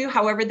look into.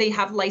 However, they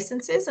have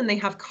licenses and they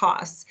have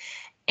costs.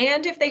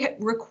 And if they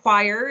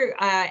require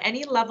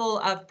any level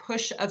of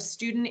push of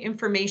student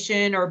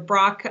information or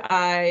Brock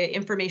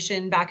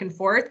information back and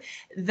forth,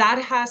 that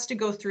has to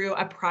go through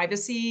a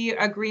privacy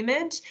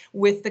agreement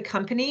with the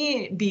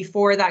company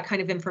before that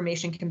kind of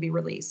information can be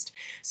released.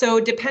 So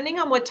depending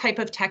on what type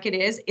of tech it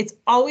is, it's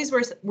always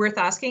worth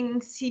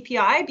asking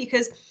CPI,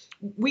 because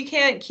we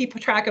can't keep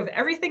track of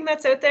everything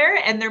that's out there,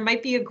 and there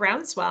might be a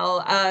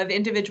groundswell of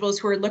individuals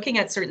who are looking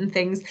at certain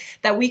things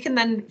that we can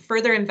then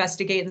further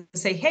investigate and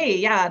say, hey,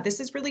 yeah,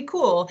 this is really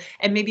cool,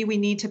 and maybe we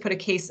need to put a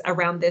case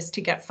around this to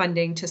get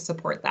funding to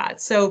support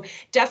that. So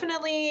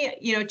definitely,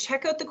 you know,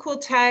 check out the cool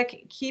tech,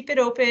 keep it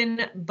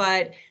open,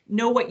 but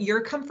know what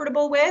you're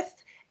comfortable with.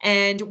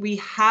 And we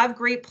have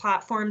great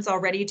platforms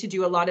already to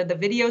do a lot of the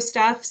video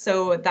stuff,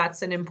 so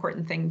that's an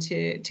important thing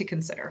to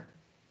consider.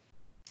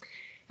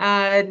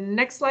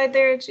 Next slide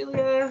there,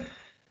 Julia.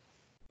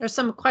 There's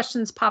some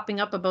questions popping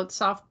up about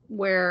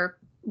software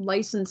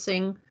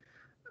licensing,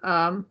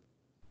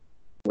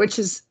 which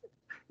is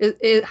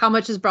how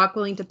much is Brock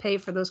willing to pay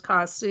for those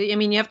costs? I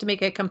mean, you have to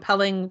make a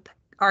compelling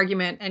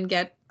argument and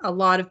get a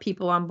lot of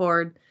people on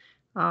board.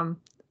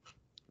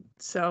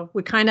 So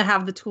we kind of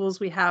have the tools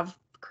we have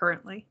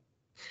currently.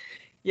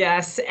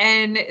 Yes,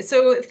 and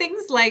so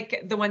things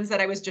like the ones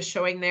that I was just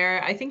showing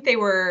there, I think they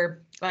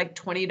were like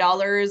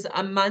 $20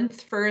 a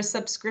month for a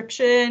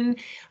subscription.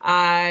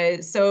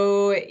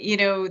 So, you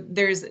know,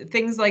 there's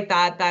things like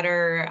that that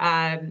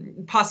are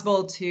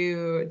possible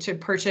to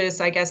purchase.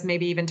 I guess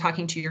maybe even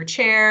talking to your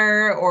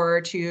chair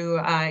or to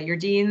your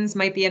deans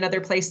might be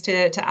another place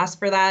to ask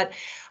for that.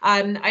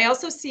 I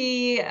also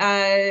see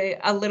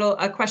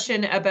a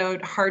question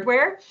about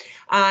hardware.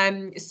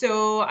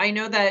 So I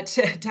know that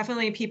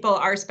definitely people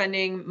are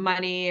spending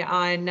money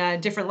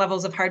on different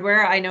levels of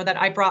hardware. I know that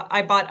I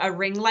bought a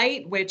ring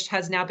light, which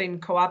has now been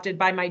co-opted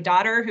by my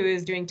daughter, who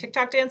is doing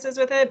TikTok dances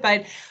with it.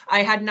 But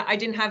I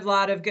didn't have a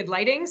lot of good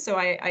lighting, so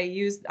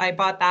I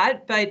bought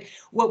that. But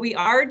what we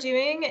are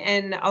doing,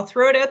 and I'll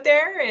throw it out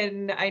there,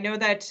 and I know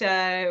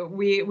that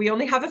we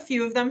only have a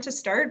few of them to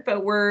start,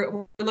 but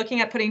we're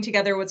looking at putting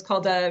together what's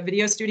called a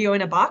video studio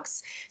in a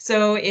box.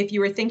 So if you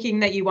were thinking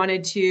that you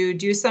wanted to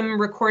do some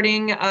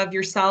recording of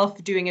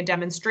yourself doing a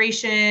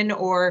demonstration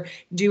or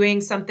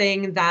doing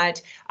something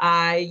that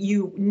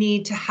you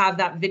need to have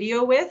that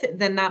video with,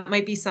 then that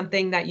might be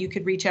something that you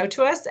could reach out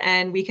to us,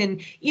 and we can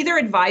either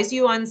advise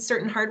you on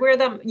certain hardware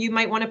that you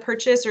might want to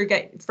purchase or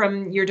get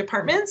from your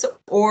departments,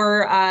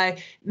 or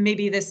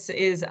maybe this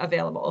is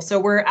available. So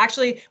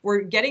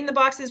we're getting the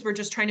boxes. We're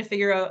just trying to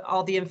figure out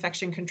all the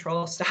infection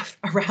control stuff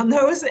around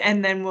those,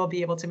 and then we'll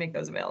be able to make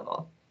those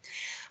available.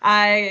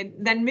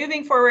 Then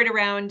moving forward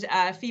around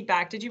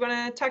feedback, did you want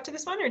to talk to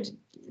this one, or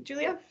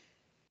Julia?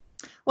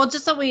 Well,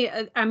 just so we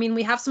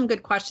have some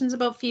good questions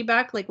about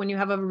feedback, like when you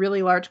have a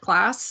really large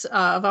class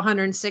of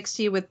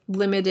 160 with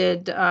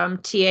limited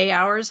TA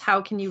hours,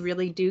 how can you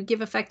really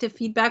give effective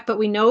feedback? But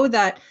we know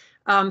that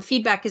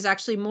feedback is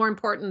actually more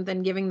important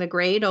than giving the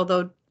grade,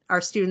 although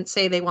our students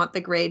say they want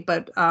the grade.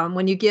 But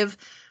when you give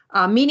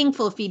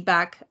meaningful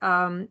feedback,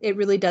 it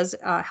really does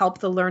help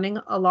the learning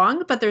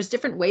along, but there's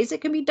different ways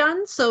it can be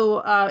done. So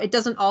it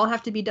doesn't all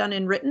have to be done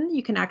in written.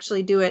 You can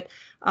actually do it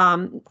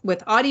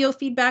with audio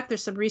feedback.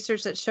 There's some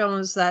research that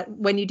shows that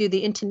when you do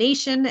the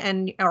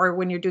intonation or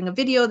when you're doing a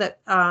video, that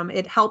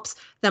it helps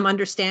them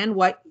understand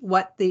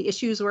what the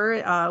issues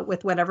were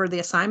with whatever the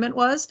assignment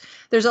was.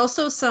 There's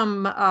also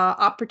some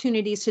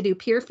opportunities to do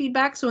peer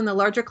feedback. So in the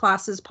larger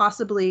classes,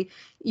 possibly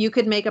you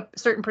could make a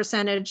certain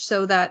percentage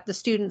so that the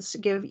students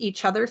give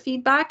each other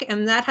feedback.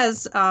 And that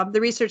has, the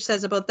research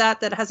says about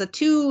that has a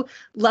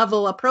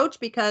 2-level approach,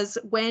 because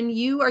when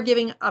you are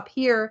giving a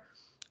peer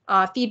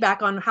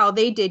feedback on how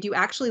they did, you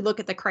actually look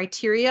at the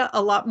criteria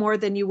a lot more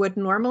than you would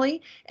normally,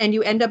 and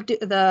you end up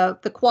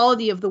the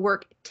quality of the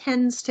work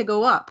tends to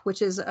go up,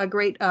 which is a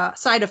great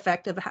side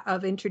effect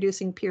of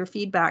introducing peer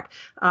feedback.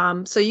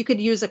 So you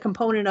could use a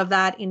component of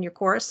that in your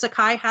course.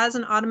 Sakai has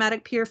an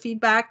automatic peer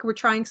feedback. We're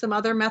trying some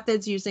other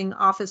methods using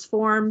Office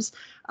Forms,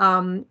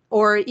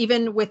 or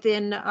even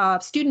within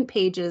student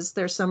pages,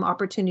 there's some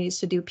opportunities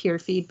to do peer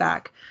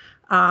feedback.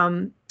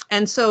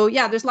 And so,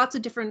 yeah, there's lots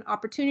of different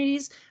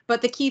opportunities,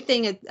 but the key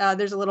thing,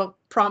 there's a little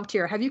prompt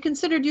here. Have you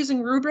considered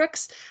using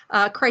rubrics?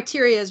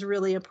 Criteria is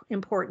really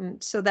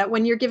important, so that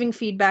when you're giving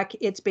feedback,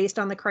 it's based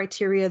on the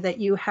criteria that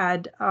you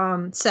had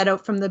set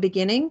out from the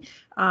beginning,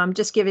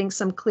 just giving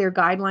some clear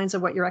guidelines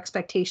of what your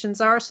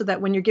expectations are, so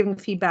that when you're giving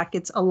feedback,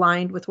 it's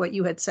aligned with what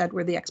you had said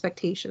were the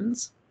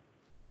expectations.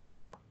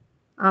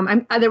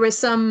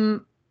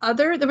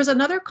 There was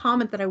another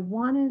comment that I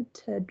wanted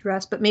to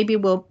address, but maybe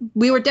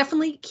we will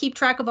definitely keep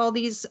track of all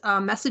these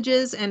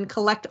messages and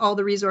collect all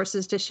the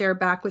resources to share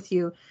back with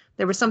you.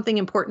 There was something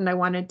important I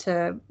wanted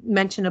to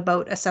mention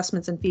about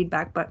assessments and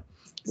feedback, but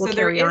we'll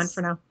carry on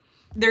for now.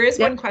 There is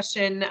one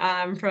question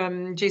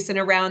from Jason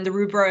around the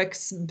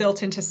rubrics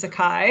built into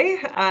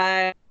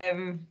Sakai.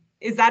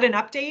 Is that an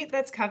update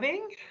that's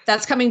coming?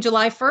 That's coming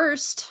July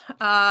 1st.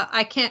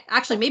 I can't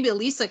actually, maybe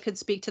Elisa could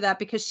speak to that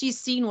because she's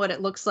seen what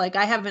it looks like.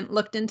 I haven't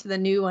looked into the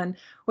new one.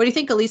 What do you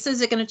think, Elisa?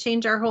 Is it going to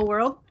change our whole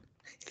world?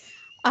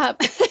 I'm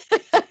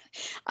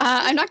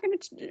not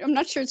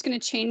sure it's going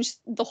to change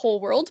the whole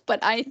world, but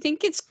I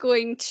think it's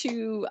going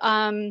to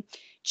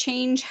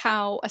change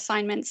how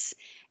assignments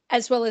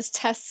as well as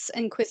tests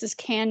and quizzes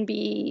can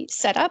be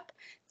set up,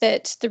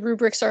 that the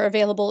rubrics are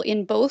available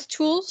in both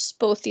tools,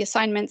 both the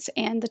assignments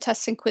and the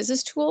tests and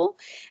quizzes tool.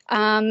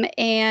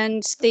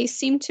 And they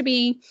seem to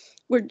be,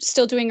 we're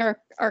still doing our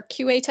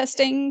QA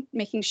testing,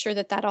 making sure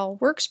that that all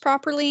works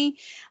properly.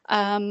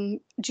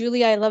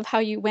 Julie, I love how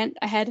you went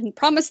ahead and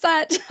promised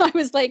that. I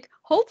was like,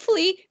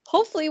 hopefully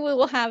we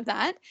will have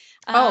that.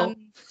 The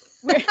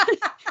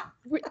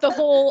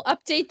whole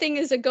update thing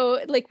is a go,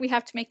 like we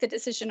have to make the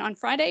decision on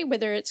Friday,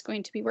 whether it's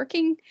going to be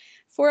working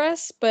for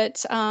us,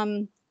 but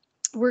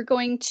we're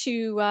going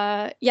to,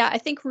 I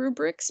think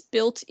rubrics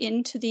built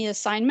into the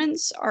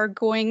assignments are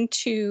going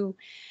to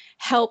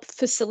help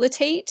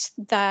facilitate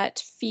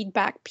that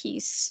feedback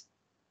piece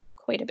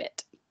quite a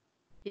bit.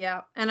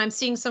 Yeah, and I'm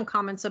seeing some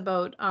comments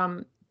about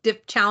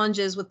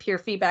challenges with peer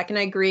feedback, and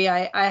I agree.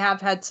 I have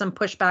had some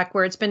pushback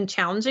where it's been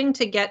challenging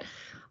to get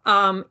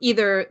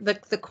either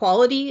the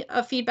quality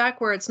of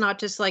feedback, where it's not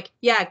just like,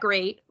 yeah,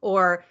 great,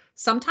 or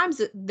sometimes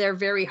they're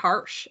very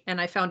harsh, and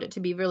I found it to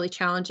be really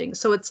challenging.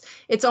 So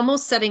it's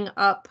almost setting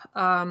up,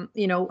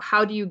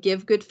 how do you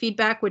give good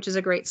feedback, which is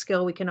a great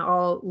skill we can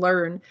all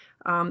learn.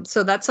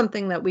 So that's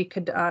something that we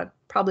could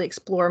probably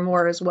explore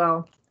more as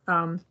well.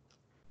 The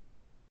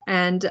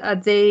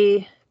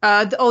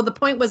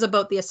point was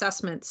about the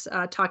assessments,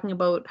 talking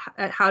about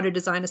how to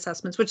design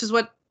assessments, which is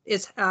what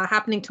is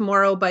happening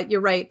tomorrow, but you're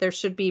right, there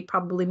should be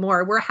probably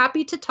more. We're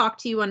happy to talk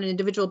to you on an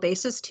individual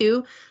basis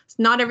too.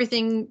 Not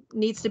everything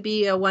needs to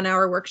be a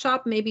 1-hour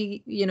workshop.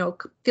 Maybe,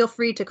 feel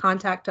free to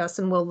contact us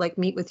and we'll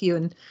meet with you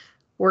and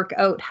work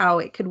out how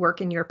it could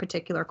work in your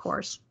particular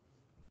course.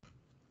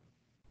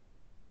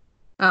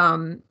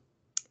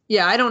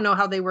 Yeah, I don't know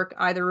how they work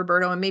either,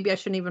 Roberto, and maybe I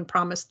shouldn't even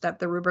promise that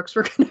the rubrics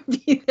were going to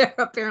be there.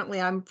 Apparently,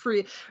 I'm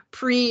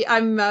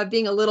I'm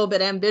being a little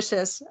bit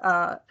ambitious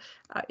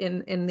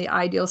in the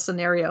ideal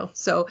scenario.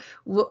 So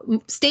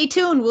stay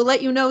tuned. We'll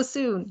let you know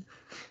soon.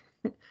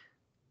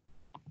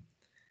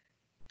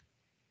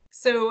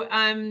 So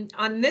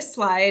on this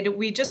slide,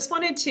 we just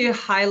wanted to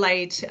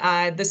highlight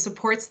the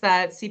supports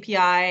that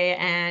CPI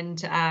and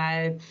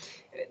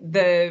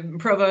the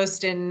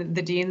provost and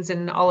the deans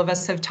and all of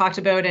us have talked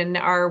about and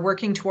are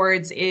working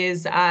towards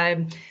is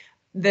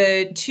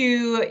the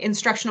 2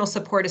 instructional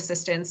support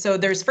assistants. So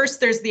there's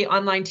the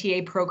online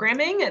TA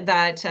programming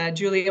that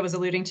Julia was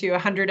alluding to.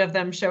 100 of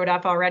them showed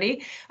up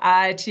already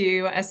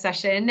to a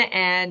session,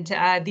 and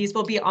these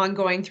will be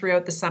ongoing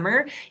throughout the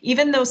summer.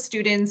 Even though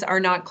students are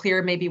not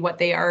clear maybe what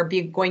they are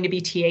going to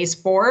be TAs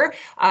for,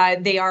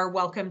 they are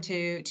welcome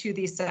to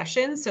these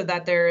sessions so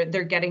that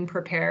they're getting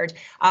prepared.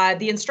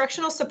 The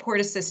instructional support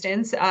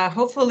assistants,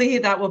 hopefully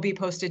that will be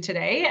posted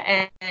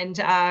today, and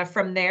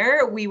from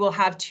there we will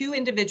have 2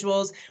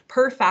 individuals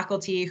per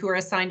faculty who are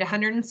assigned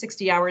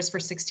 160 hours for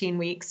 16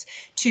 weeks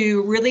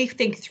to really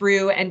think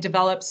through and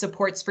develop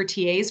supports for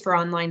TAs for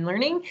online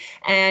learning,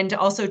 and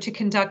also to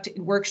conduct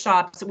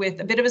workshops with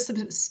a bit of a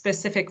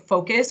specific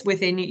focus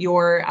within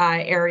your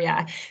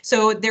area.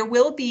 So there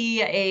will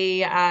be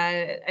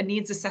a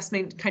needs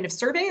assessment kind of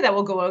survey that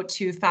will go out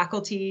to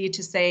faculty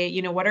to say,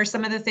 what are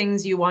some of the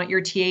things you want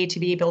your TA to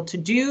be able to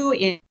do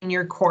in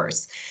your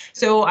course.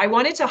 So I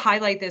wanted to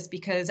highlight this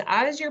because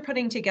as you're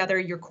putting together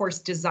your course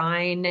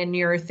design and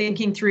you're thinking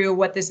through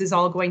what this is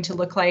all going to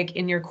look like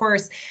in your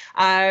course,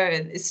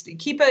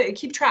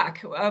 keep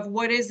track of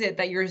what is it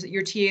that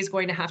your TA is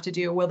going to have to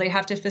do. Will they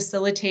have to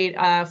facilitate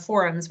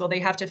forums? Will they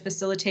have to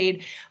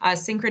facilitate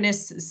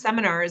synchronous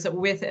seminars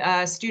with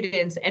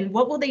students? And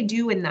what will they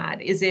do in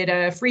that? Is it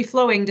a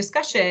free-flowing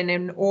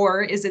discussion,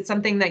 or is it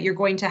something that you're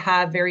going to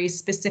have very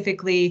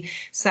specifically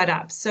set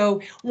up? So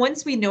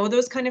once we know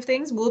those kind of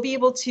things, we'll be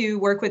able to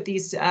work with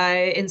these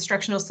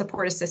instructional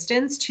support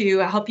assistants to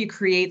help you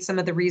create some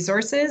of the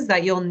resources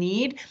that you'll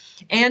need,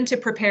 and to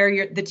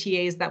prepare the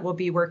TAs that will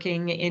be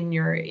working in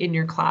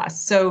your class.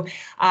 So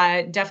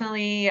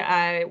definitely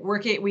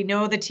we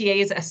know the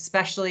TAs,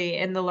 especially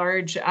in the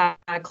large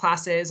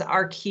classes,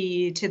 are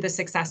key to the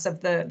success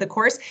of the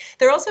course.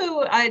 They're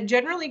also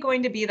generally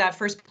going to be that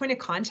first point of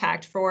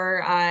contact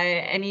for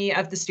any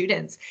of the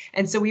students.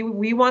 And so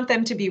we want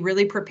them to be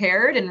really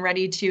prepared and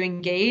ready to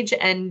engage,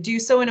 and do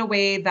so in a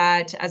way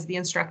that, as the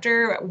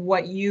instructor,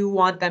 what you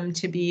want them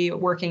to be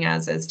working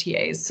as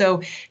TAs.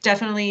 So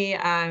definitely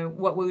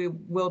what we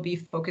will be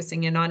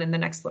focusing in on in the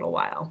next little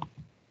while.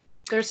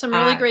 There's some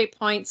really great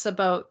points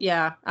about,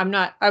 yeah, I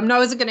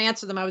wasn't going to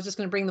answer them. I was just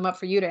going to bring them up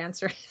for you to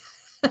answer.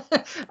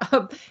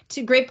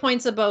 Two great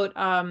points about,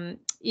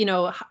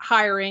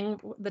 hiring,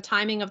 the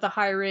timing of the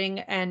hiring,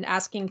 and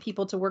asking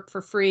people to work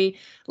for free.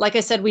 Like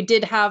I said, we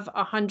did have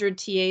 100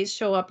 TAs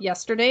show up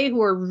yesterday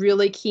who are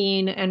really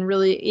keen and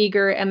really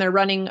eager, and they're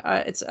running.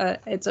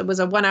 It was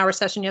a 1 hour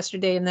session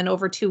yesterday, and then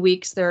over 2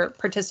 weeks they're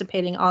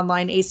participating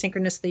online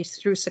asynchronously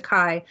through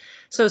Sakai.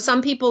 So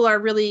some people are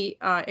really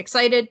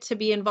excited to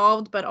be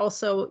involved, but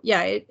also,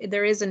 yeah,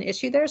 there is an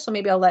issue there. So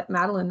maybe I'll let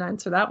Madeline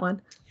answer that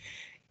one.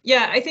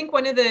 Yeah, I think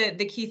one of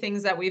the key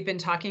things that we've been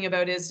talking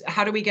about is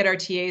how do we get our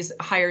TAs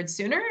hired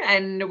sooner?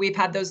 And we've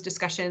had those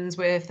discussions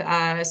with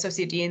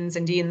associate deans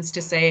and deans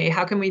to say,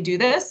 how can we do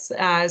this?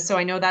 So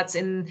I know that's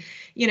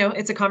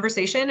it's a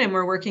conversation, and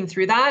we're working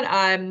through that.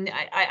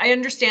 I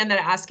understand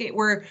that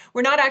we're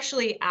not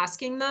actually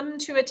asking them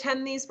to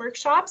attend these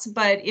workshops,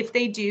 but if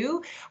they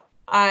do,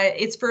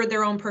 it's for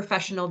their own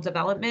professional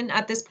development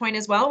at this point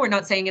as well. We're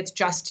not saying it's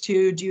just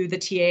to do the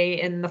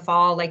TA in the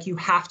fall, like you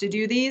have to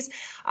do these.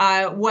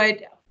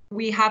 What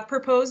we have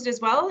proposed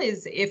as well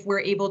is if we're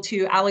able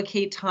to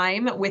allocate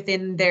time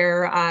within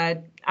their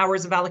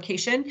hours of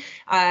allocation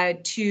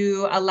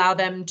to allow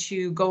them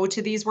to go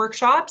to these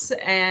workshops,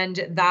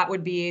 and that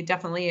would be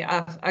definitely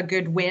a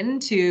good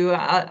win to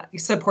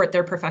support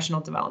their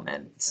professional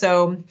development.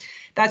 So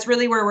that's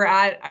really where we're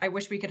at. I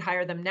wish we could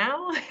hire them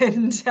now,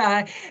 and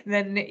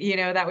then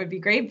that would be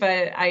great,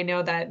 but I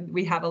know that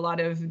we have a lot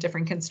of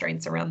different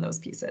constraints around those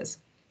pieces.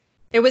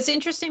 It was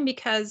interesting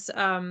because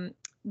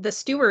the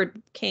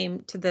steward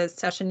came to the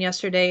session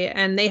yesterday,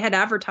 and they had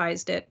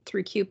advertised it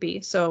through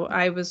CUPE. So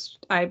it's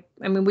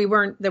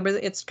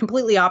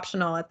completely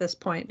optional at this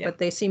point, but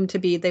they seem to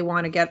be, they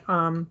want to get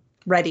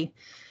ready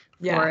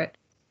for it.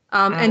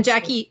 And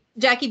Jackie,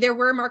 there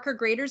were marker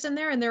graders in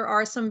there, and there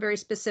are some very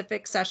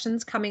specific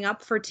sessions coming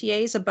up for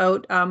TAs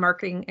about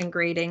marking and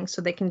grading,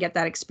 so they can get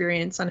that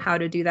experience on how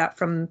to do that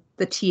from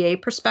the TA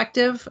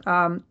perspective.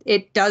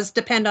 It does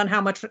depend on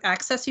how much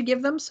access you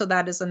give them, so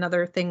that is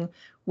another thing.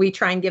 We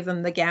try and give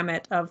them the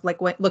gamut of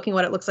looking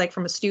what it looks like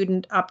from a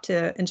student up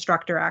to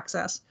instructor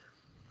access.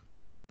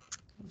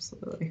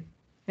 Absolutely.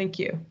 Thank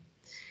you.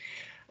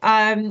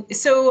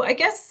 So I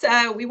guess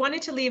we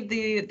wanted to leave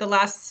the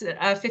last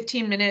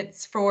 15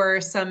 minutes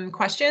for some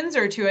questions,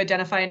 or to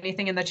identify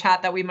anything in the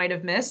chat that we might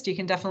have missed. You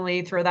can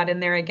definitely throw that in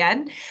there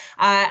again.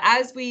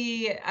 As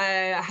we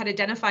had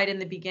identified in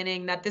the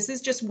beginning, that this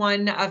is just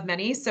one of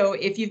many. So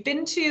if you've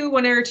been to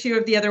one or two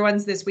of the other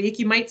ones this week,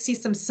 you might see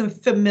some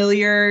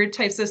familiar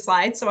types of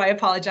slides. So I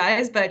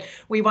apologize, but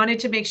we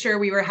wanted to make sure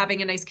we were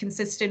having a nice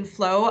consistent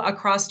flow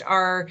across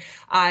our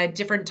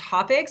different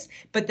topics,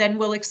 but then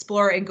we'll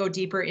explore and go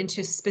deeper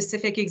into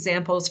specific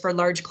examples for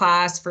large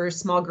class, for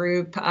small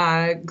group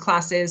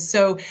classes.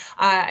 So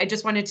I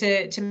just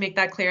wanted to make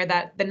that clear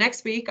that the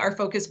next week our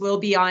focus will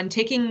be on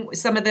taking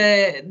some of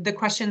the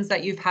questions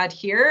that you've had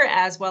here,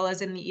 as well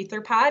as in the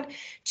Etherpad,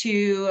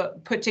 to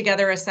put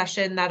together a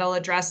session that'll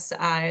address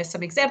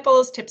some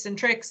examples, tips and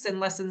tricks,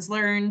 and lessons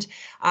learned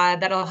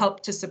that'll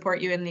help to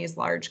support you in these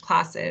large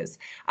classes.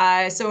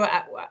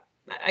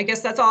 I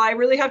guess that's all I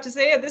really have to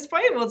say at this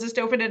point. We'll just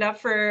open it up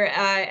for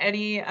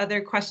any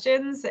other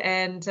questions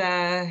and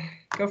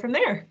go from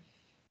there.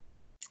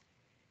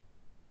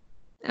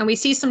 And we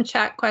see some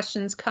chat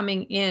questions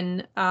coming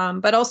in,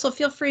 but also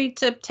feel free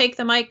to take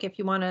the mic if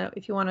you want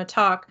to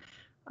talk.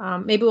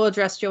 Maybe we'll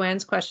address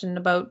Joanne's question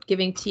about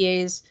giving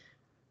TAs.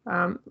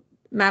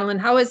 Madeline,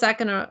 how is that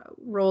going to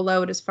roll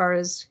out as far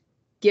as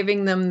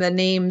giving them the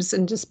names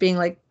and just being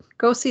like,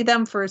 go see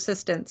them for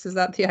assistance? Is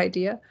that the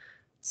idea?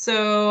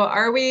 So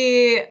are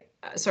we,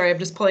 sorry, I'm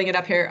just pulling it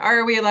up here.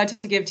 Are we allowed to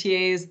give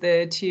TAs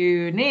the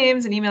 2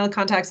 names and email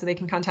contacts so they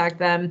can contact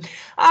them?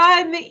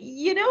 I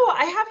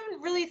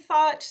haven't really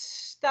thought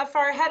that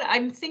far ahead.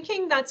 I'm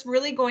thinking that's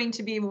really going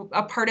to be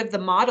a part of the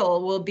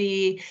model, will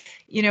be,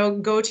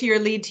 go to your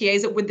lead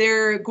TAs.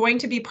 They're going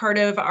to be part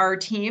of our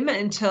team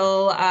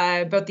until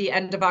about the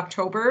end of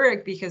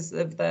October, because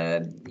of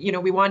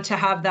we want to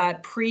have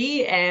that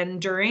pre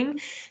and during.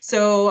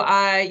 So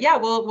yeah,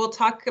 we'll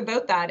talk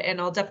about that,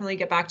 and I'll definitely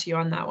get back to you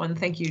on that one.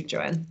 Thank you,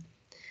 Joanne.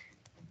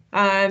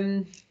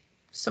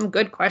 Some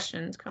good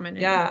questions coming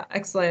in. Yeah,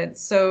 excellent.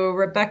 So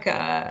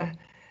Rebecca,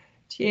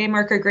 TA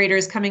marker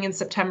graders coming in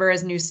September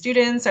as new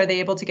students, are they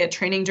able to get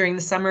training during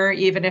the summer,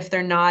 even if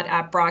they're not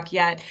at Brock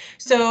yet?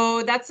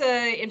 So that's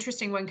an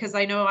interesting one, because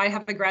I know I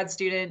have a grad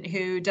student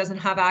who doesn't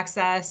have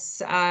access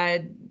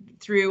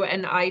through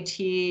an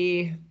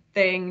IT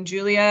thing,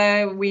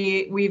 Julia.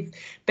 We've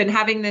been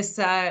having this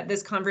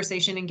this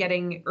conversation and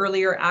getting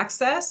earlier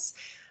access.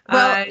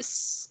 Well,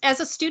 as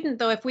a student,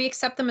 though, if we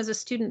accept them as a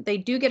student, they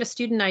do get a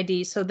student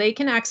ID, so they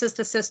can access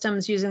the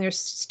systems using their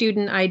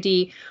student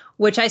ID,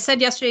 which I said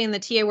yesterday in the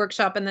TA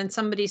workshop, and then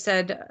somebody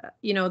said,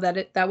 you know,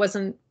 that that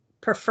wasn't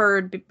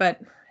preferred,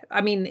 but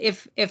I mean,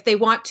 if they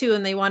want to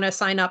and they want to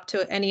sign up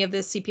to any of the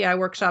CPI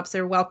workshops,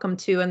 they're welcome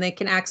to, and they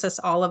can access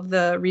all of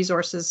the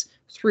resources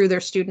through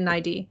their student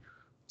ID.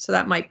 So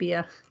that might be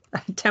a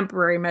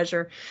temporary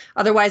measure.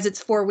 Otherwise,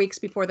 it's 4 weeks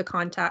before the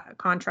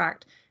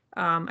contract.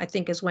 I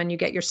think is when you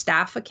get your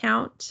staff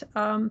account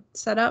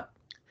set up,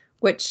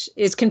 which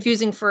is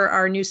confusing for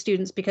our new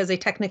students because they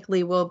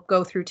technically will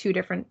go through 2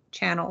 different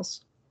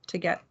channels to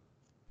get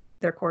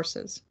their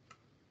courses.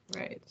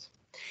 Right.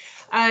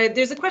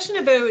 There's a question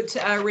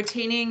about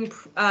retaining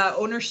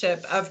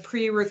ownership of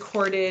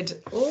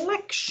pre-recorded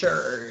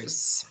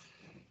lectures.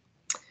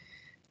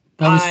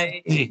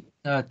 That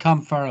was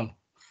Tom Farrell.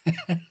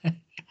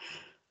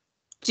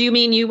 Do you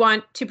mean you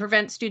want to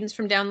prevent students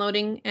from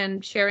downloading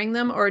and sharing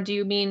them, or do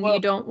you mean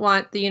you don't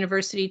want the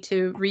university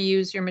to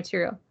reuse your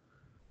material?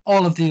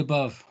 All of the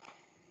above.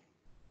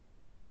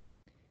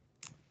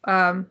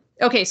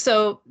 Okay,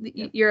 so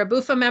you're a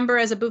BUFA member.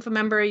 As a BUFA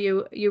member,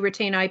 you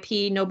retain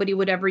IP. Nobody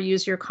would ever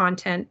use your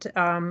content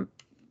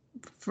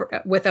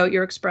without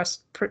your express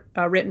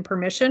written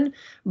permission.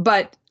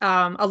 But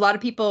a lot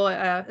of people,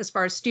 as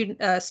far as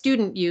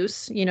student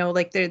use, you know,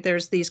 like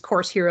there's these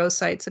Course Hero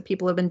sites that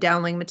people have been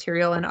downloading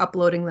material and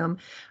uploading them.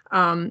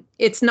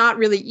 It's not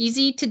really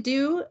easy to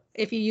do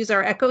if you use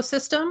our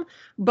ecosystem,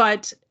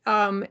 but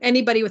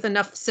anybody with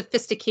enough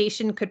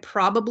sophistication could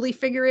probably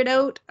figure it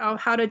out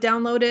how to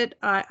download it.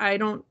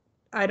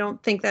 I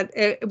don't think that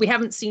we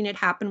haven't seen it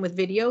happen with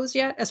videos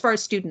yet, as far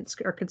as students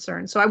are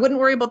concerned. So I wouldn't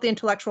worry about the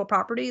intellectual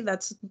property.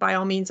 That's by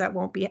all means that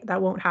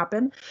won't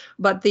happen.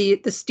 But the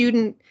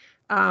student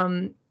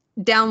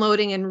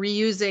downloading and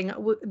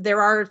reusing,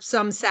 there are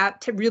some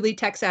really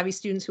tech savvy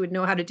students who would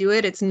know how to do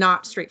it. It's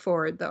not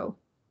straightforward though.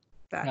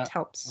 That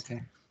helps.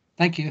 Okay,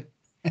 thank you.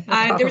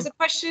 There was a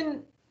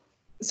question.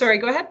 Sorry,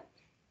 go ahead.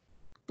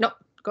 No.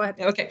 Go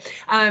ahead. Okay.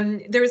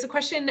 There was a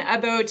question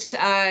about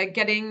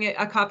getting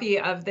a copy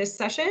of this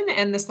session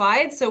and the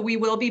slides. So we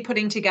will be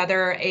putting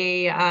together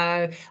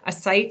a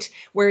site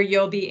where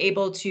you'll be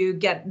able to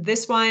get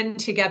this one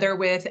together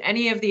with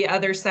any of the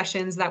other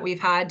sessions that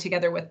we've had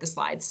together with the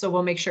slides. So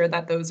we'll make sure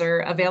that those are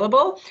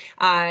available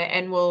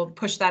and we'll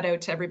push that out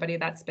to everybody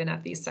that's been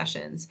at these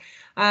sessions.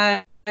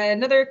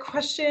 Another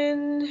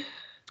question.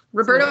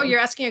 Roberto, you're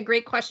asking a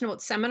great question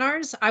about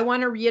seminars. I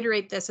want to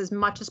reiterate this as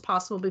much as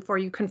possible before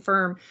you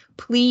confirm.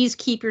 Please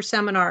keep your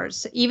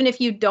seminars, even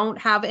if you don't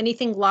have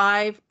anything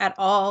live at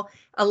all.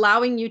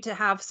 Allowing you to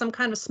have some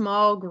kind of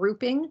small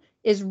grouping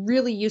is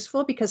really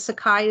useful because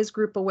Sakai is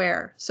group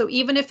aware. So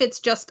even if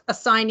it's just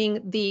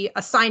assigning the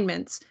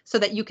assignments so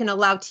that you can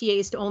allow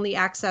TAs to only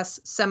access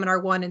Seminar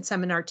 1 and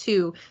Seminar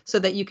 2 so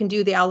that you can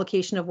do the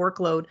allocation of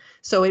workload.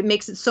 So it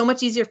makes it so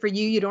much easier for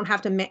you. You don't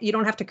have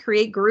to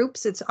create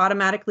groups. It's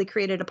automatically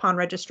created upon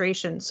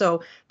registration.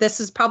 So this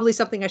is probably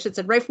something I should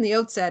say right from the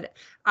outset.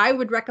 I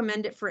would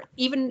recommend it for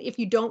even if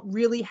you don't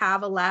really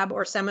have a lab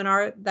or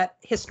seminar that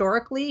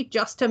historically,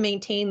 just to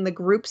maintain the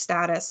group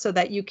status so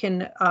that you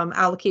can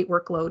allocate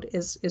workload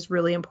is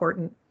really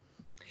important.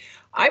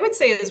 I would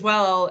say as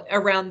well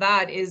around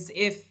that is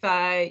if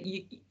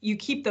you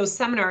keep those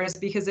seminars,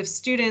 because if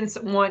students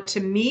want to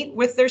meet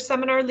with their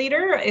seminar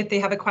leader, if they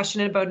have a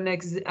question about an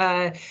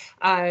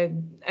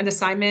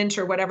assignment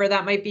or whatever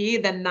that might be,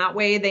 then that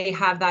way they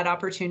have that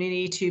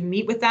opportunity to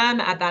meet with them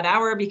at that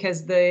hour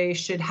because they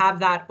should have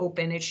that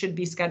open. It should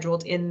be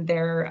scheduled in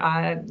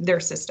their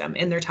system,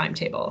 in their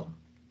timetable.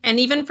 And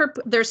even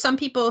there's some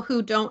people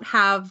who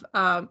have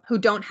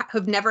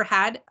never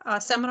had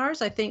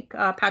seminars. I think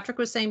Patrick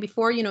was saying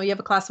before, you know, you have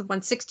a class of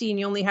 160 and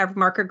you only have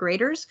marker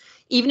graders.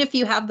 Even if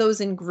you have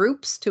those in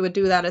groups to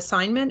do that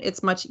assignment,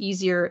 it's much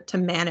easier to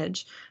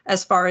manage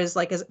as far as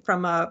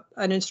from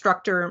an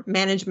instructor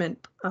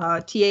management,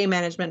 TA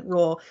management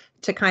role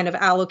to kind of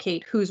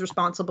allocate who's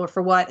responsible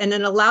for what. And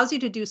it allows you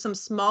to do some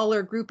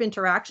smaller group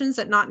interactions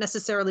that not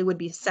necessarily would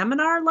be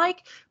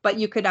seminar-like, but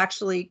you could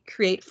actually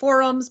create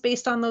forums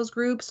based on those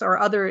groups or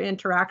other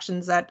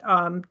interactions that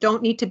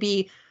don't need to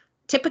be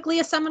typically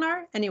a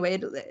seminar. Anyway,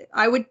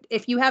 I would,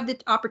 if you have the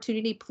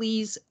opportunity,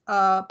 please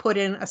put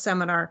in a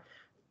seminar.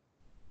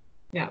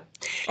 Yeah.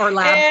 Or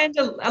lab.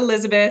 And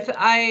Elizabeth,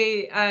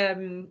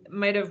 I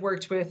might have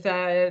worked with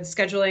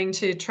scheduling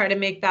to try to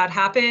make that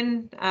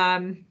happen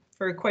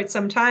for quite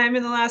some time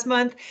in the last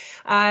month,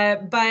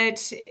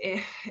 but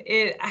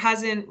it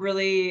hasn't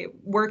really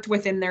worked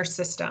within their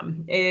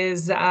system,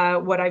 is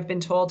what I've been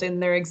told in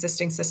their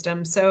existing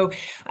system. So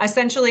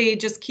essentially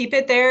just keep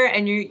it there,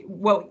 and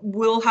what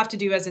we'll have to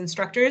do as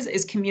instructors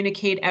is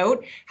communicate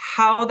out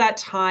how that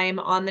time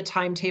on the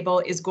timetable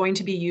is going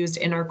to be used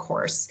in our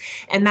course.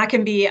 And that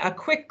can be a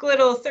quick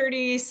little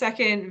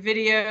 30-second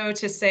video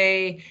to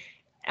say,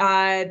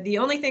 The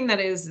only thing that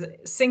is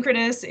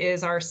synchronous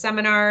is our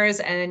seminars,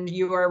 and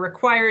you are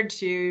required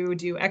to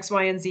do X,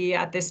 Y, and Z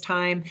at this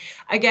time.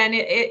 Again,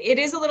 it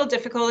is a little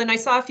difficult, and I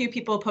saw a few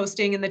people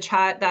posting in the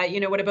chat that,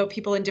 what about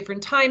people in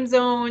different time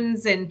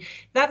zones? And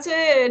that's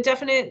a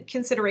definite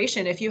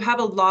consideration. If you have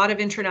a lot of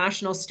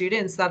international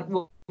students that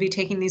will be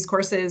taking these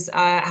courses,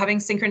 having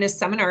synchronous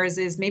seminars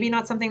is maybe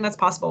not something that's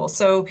possible.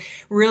 So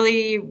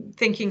really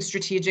thinking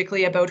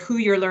strategically about who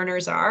your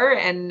learners are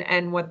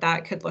and what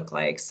that could look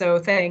like. So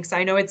thanks.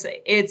 I know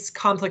it's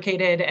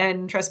complicated,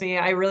 and trust me,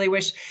 I really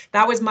wish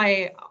that was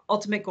my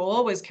ultimate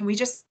goal, was can we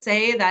just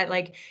say that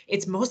like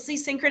it's mostly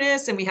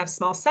synchronous and we have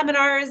small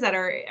seminars that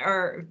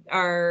are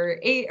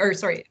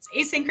it's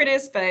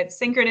asynchronous but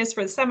synchronous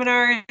for the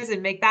seminars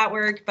and make that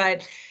work,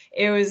 but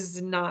it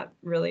was not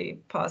really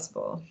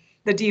possible.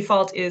 The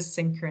default is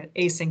asynchronous.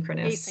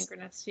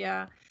 Asynchronous,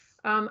 yeah.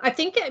 I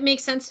think it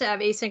makes sense to have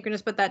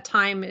asynchronous, but that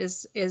time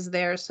is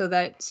there so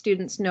that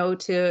students know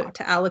to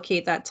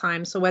allocate that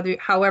time. So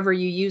however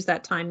you use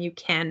that time, you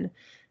can.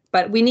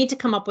 But we need to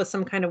come up with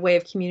some kind of way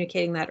of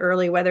communicating that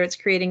early, whether it's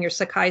creating your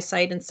Sakai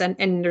site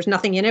and there's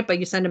nothing in it, but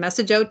you send a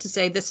message out to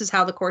say, this is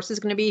how the course is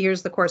going to be.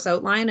 Here's the course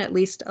outline, at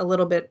least a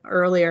little bit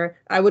earlier.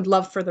 I would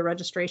love for the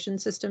registration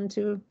system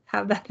to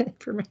have that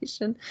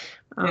information.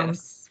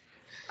 Yes.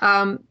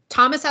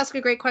 Thomas asked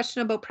a great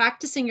question about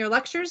practicing your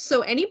lectures.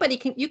 So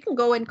anybody you can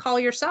go and call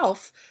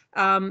yourself.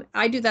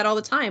 I do that all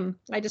the time.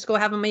 I just go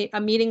have a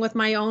meeting with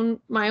my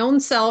own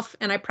self,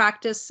 and I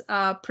practice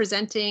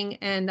presenting,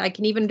 and I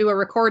can even do a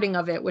recording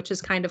of it, which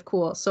is kind of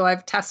cool. So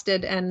I've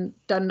tested and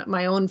done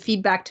my own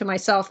feedback to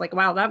myself, like,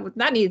 wow,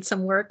 that needs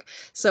some work.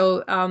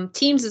 So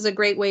Teams is a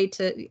great way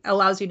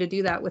allows you to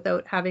do that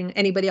without having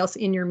anybody else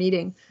in your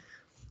meeting.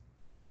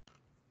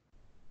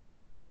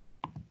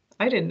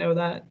 I didn't know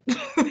that.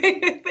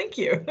 Thank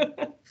you.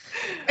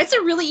 It's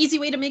a really easy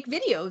way to make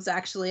videos,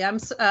 actually.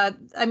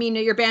 I mean,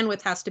 your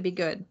bandwidth has to be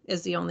good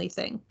is the only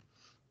thing.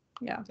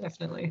 Yeah.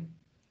 Definitely.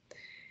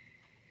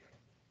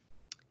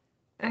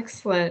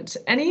 Excellent.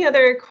 Any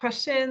other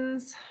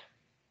questions?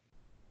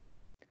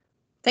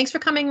 Thanks for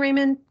coming,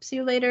 Raymond. See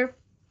you later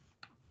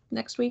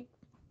next week.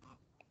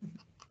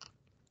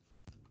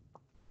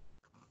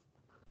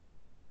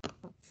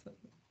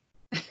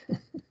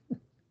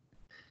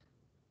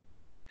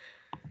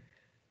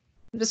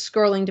 I'm just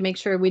scrolling to make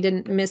sure we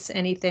didn't miss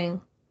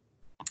anything.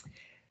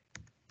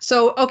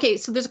 So, okay,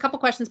 so there's a couple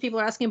questions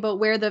people are asking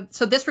about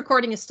so this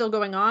recording is still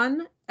going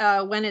on.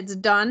 When it's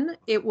done,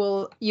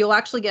 you'll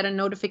actually get a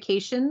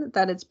notification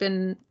that it's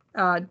been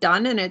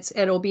done, and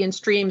it'll be in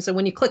Streams. And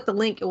when you click the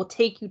link, it will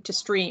take you to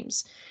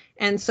Streams.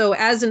 And so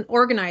as an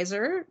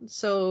organizer,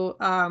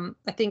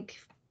 I think,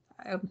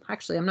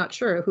 actually, I'm not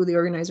sure who the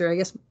organizer, I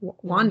guess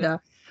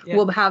Wanda. Yeah.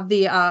 Will have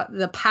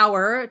the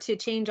power to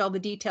change all the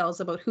details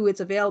about who it's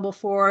available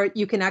for.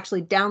 You can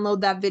actually download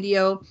that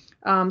video.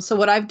 So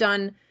what I've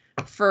done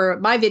for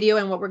my video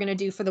and what we're going to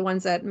do for the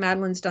ones that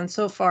Madeline's done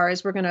so far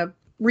is we're going to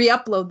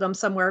re-upload them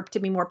somewhere to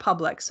be more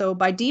public. So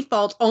by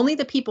default, only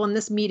the people in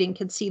this meeting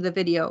can see the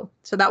video.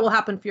 So that will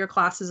happen for your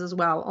classes as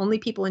well. Only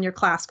people in your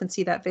class can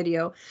see that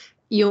video.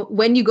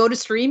 When you go to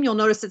stream, you'll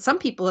notice that some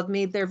people have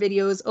made their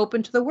videos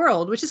open to the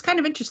world, which is kind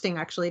of interesting,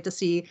 actually, to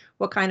see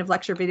what kind of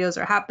lecture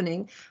videos are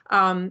happening.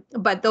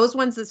 But those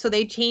ones, so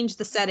they change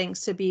the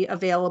settings to be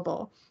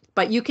available.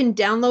 But you can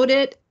download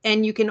it,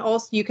 and you could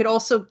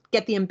also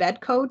get the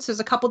embed code. So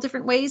there's a couple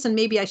different ways, and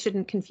maybe I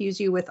shouldn't confuse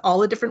you with all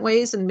the different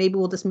ways, and maybe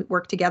we'll just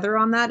work together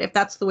on that. If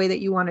that's the way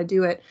that you want to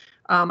do it,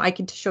 I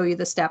can show you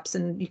the steps,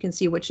 and you can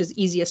see which is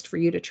easiest for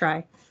you to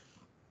try.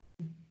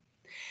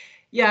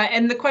 Yeah,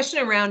 and the question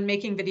around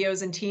making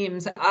videos in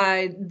Teams,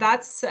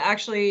 that's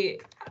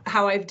actually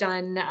how I've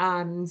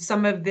done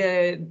some of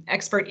the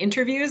expert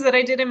interviews that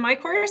I did in my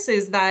course,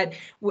 is that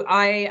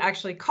I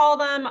actually call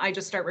them, I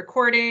just start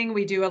recording,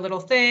 we do a little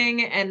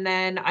thing, and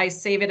then I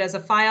save it as a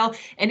file.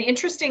 And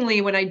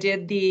interestingly, when I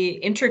did the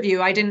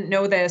interview, I didn't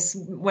know this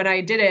when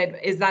I did it,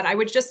 is that I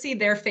would just see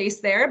their face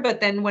there, but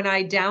then when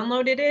I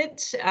downloaded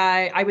it,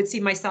 I would see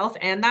myself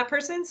and that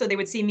person. So they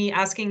would see me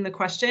asking the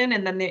question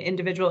and then the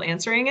individual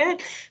answering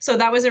it. So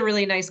that was a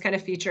really nice kind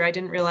of feature. I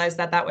didn't realize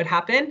that would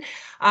happen.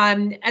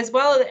 As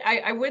well,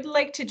 I would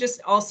like to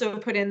just also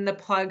put in the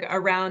plug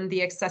around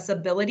the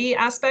accessibility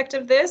aspect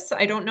of this.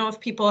 I don't know if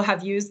people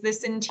have used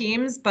this in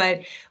Teams,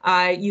 but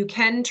you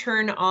can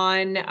turn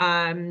on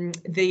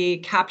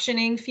the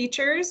captioning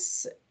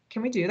features.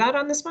 Can we do that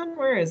on this one?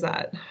 Where is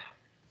that?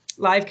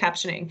 Live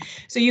captioning.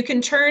 So you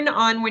can turn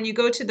on, when you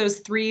go to those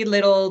three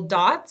little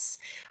dots,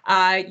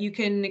 you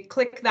can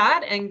click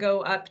that and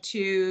go up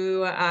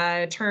to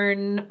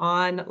turn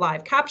on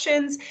live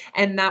captions,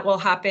 and that will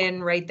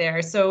happen right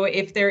there. So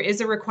if there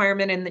is a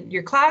requirement in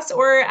your class,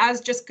 or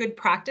as just good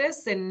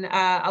practice and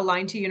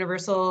aligned to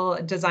universal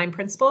design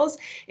principles,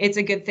 it's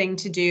a good thing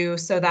to do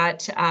so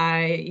that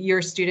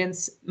your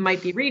students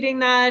might be reading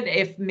that.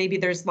 If maybe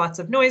there's lots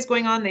of noise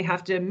going on, they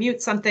have to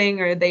mute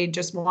something, or they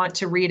just want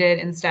to read it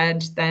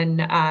instead, then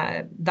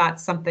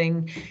that's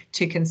something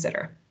to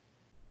consider.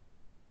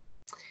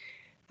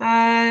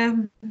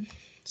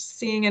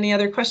 Seeing any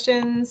other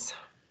questions?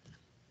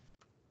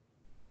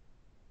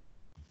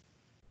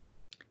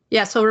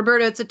 Yeah, so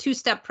Roberta, it's a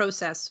two-step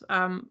process.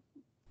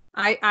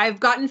 I've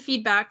gotten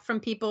feedback from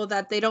people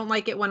that they don't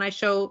like it when I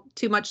show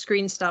too much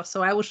screen stuff.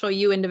 So I will show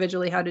you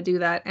individually how to do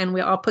that. And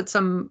I'll put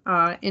some,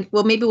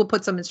 maybe we'll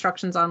put some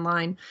instructions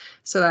online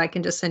so that I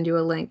can just send you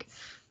a link.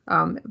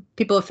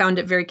 People have found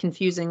it very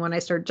confusing when I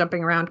start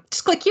jumping around.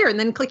 Just click here and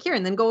then click here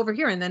and then go over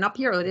here and then up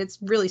here. It's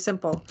really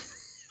simple.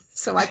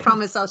 So I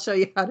promise I'll show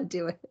you how to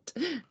do it.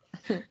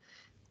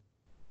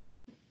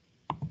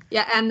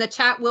 Yeah, and the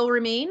chat will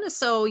remain.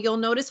 So you'll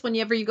notice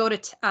whenever you go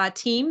to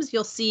Teams,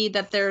 you'll see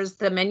that there's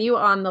the menu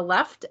on the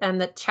left and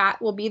the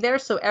chat will be there.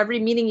 So every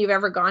meeting you've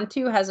ever gone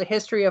to has a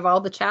history of all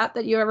the chat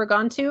that you've ever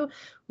gone to,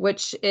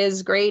 which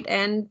is great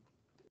and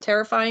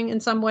terrifying in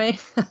some way.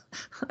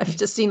 I've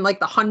just seen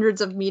like the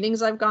hundreds of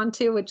meetings I've gone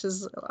to, which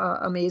is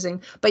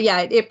amazing. But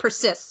yeah, it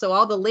persists. So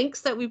all the links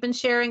that we've been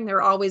sharing,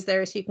 they're always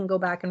there, so you can go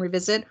back and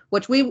revisit,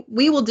 which we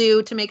will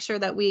do to make sure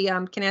that we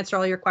can answer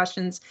all your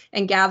questions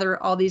and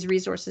gather all these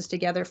resources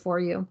together for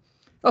you.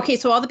 Okay,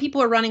 so all the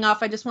people are running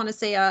off. I just want to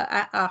say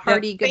a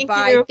hearty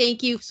goodbye.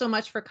 Thank you so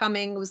much for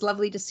coming. It was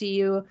lovely to see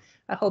you.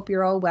 I hope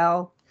you're all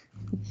well.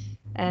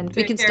 And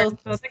we can still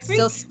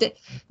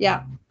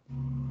yeah.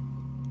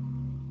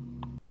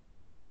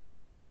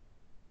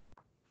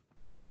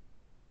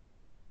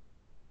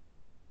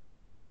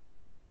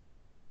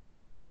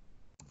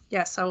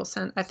 Yes, I will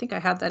send. I think I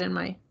have that in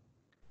my.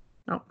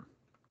 No,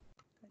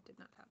 I did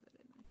not have it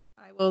in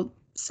my. I will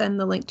send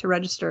the link to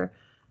register.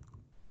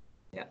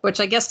 Yeah. Which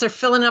I guess they're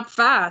filling up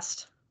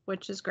fast,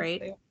 which is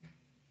great.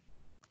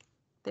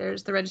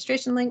 There's the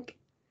registration link.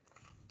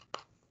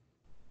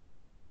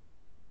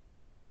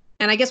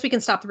 And I guess we can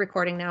stop the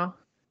recording now.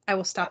 I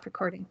will stop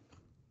recording.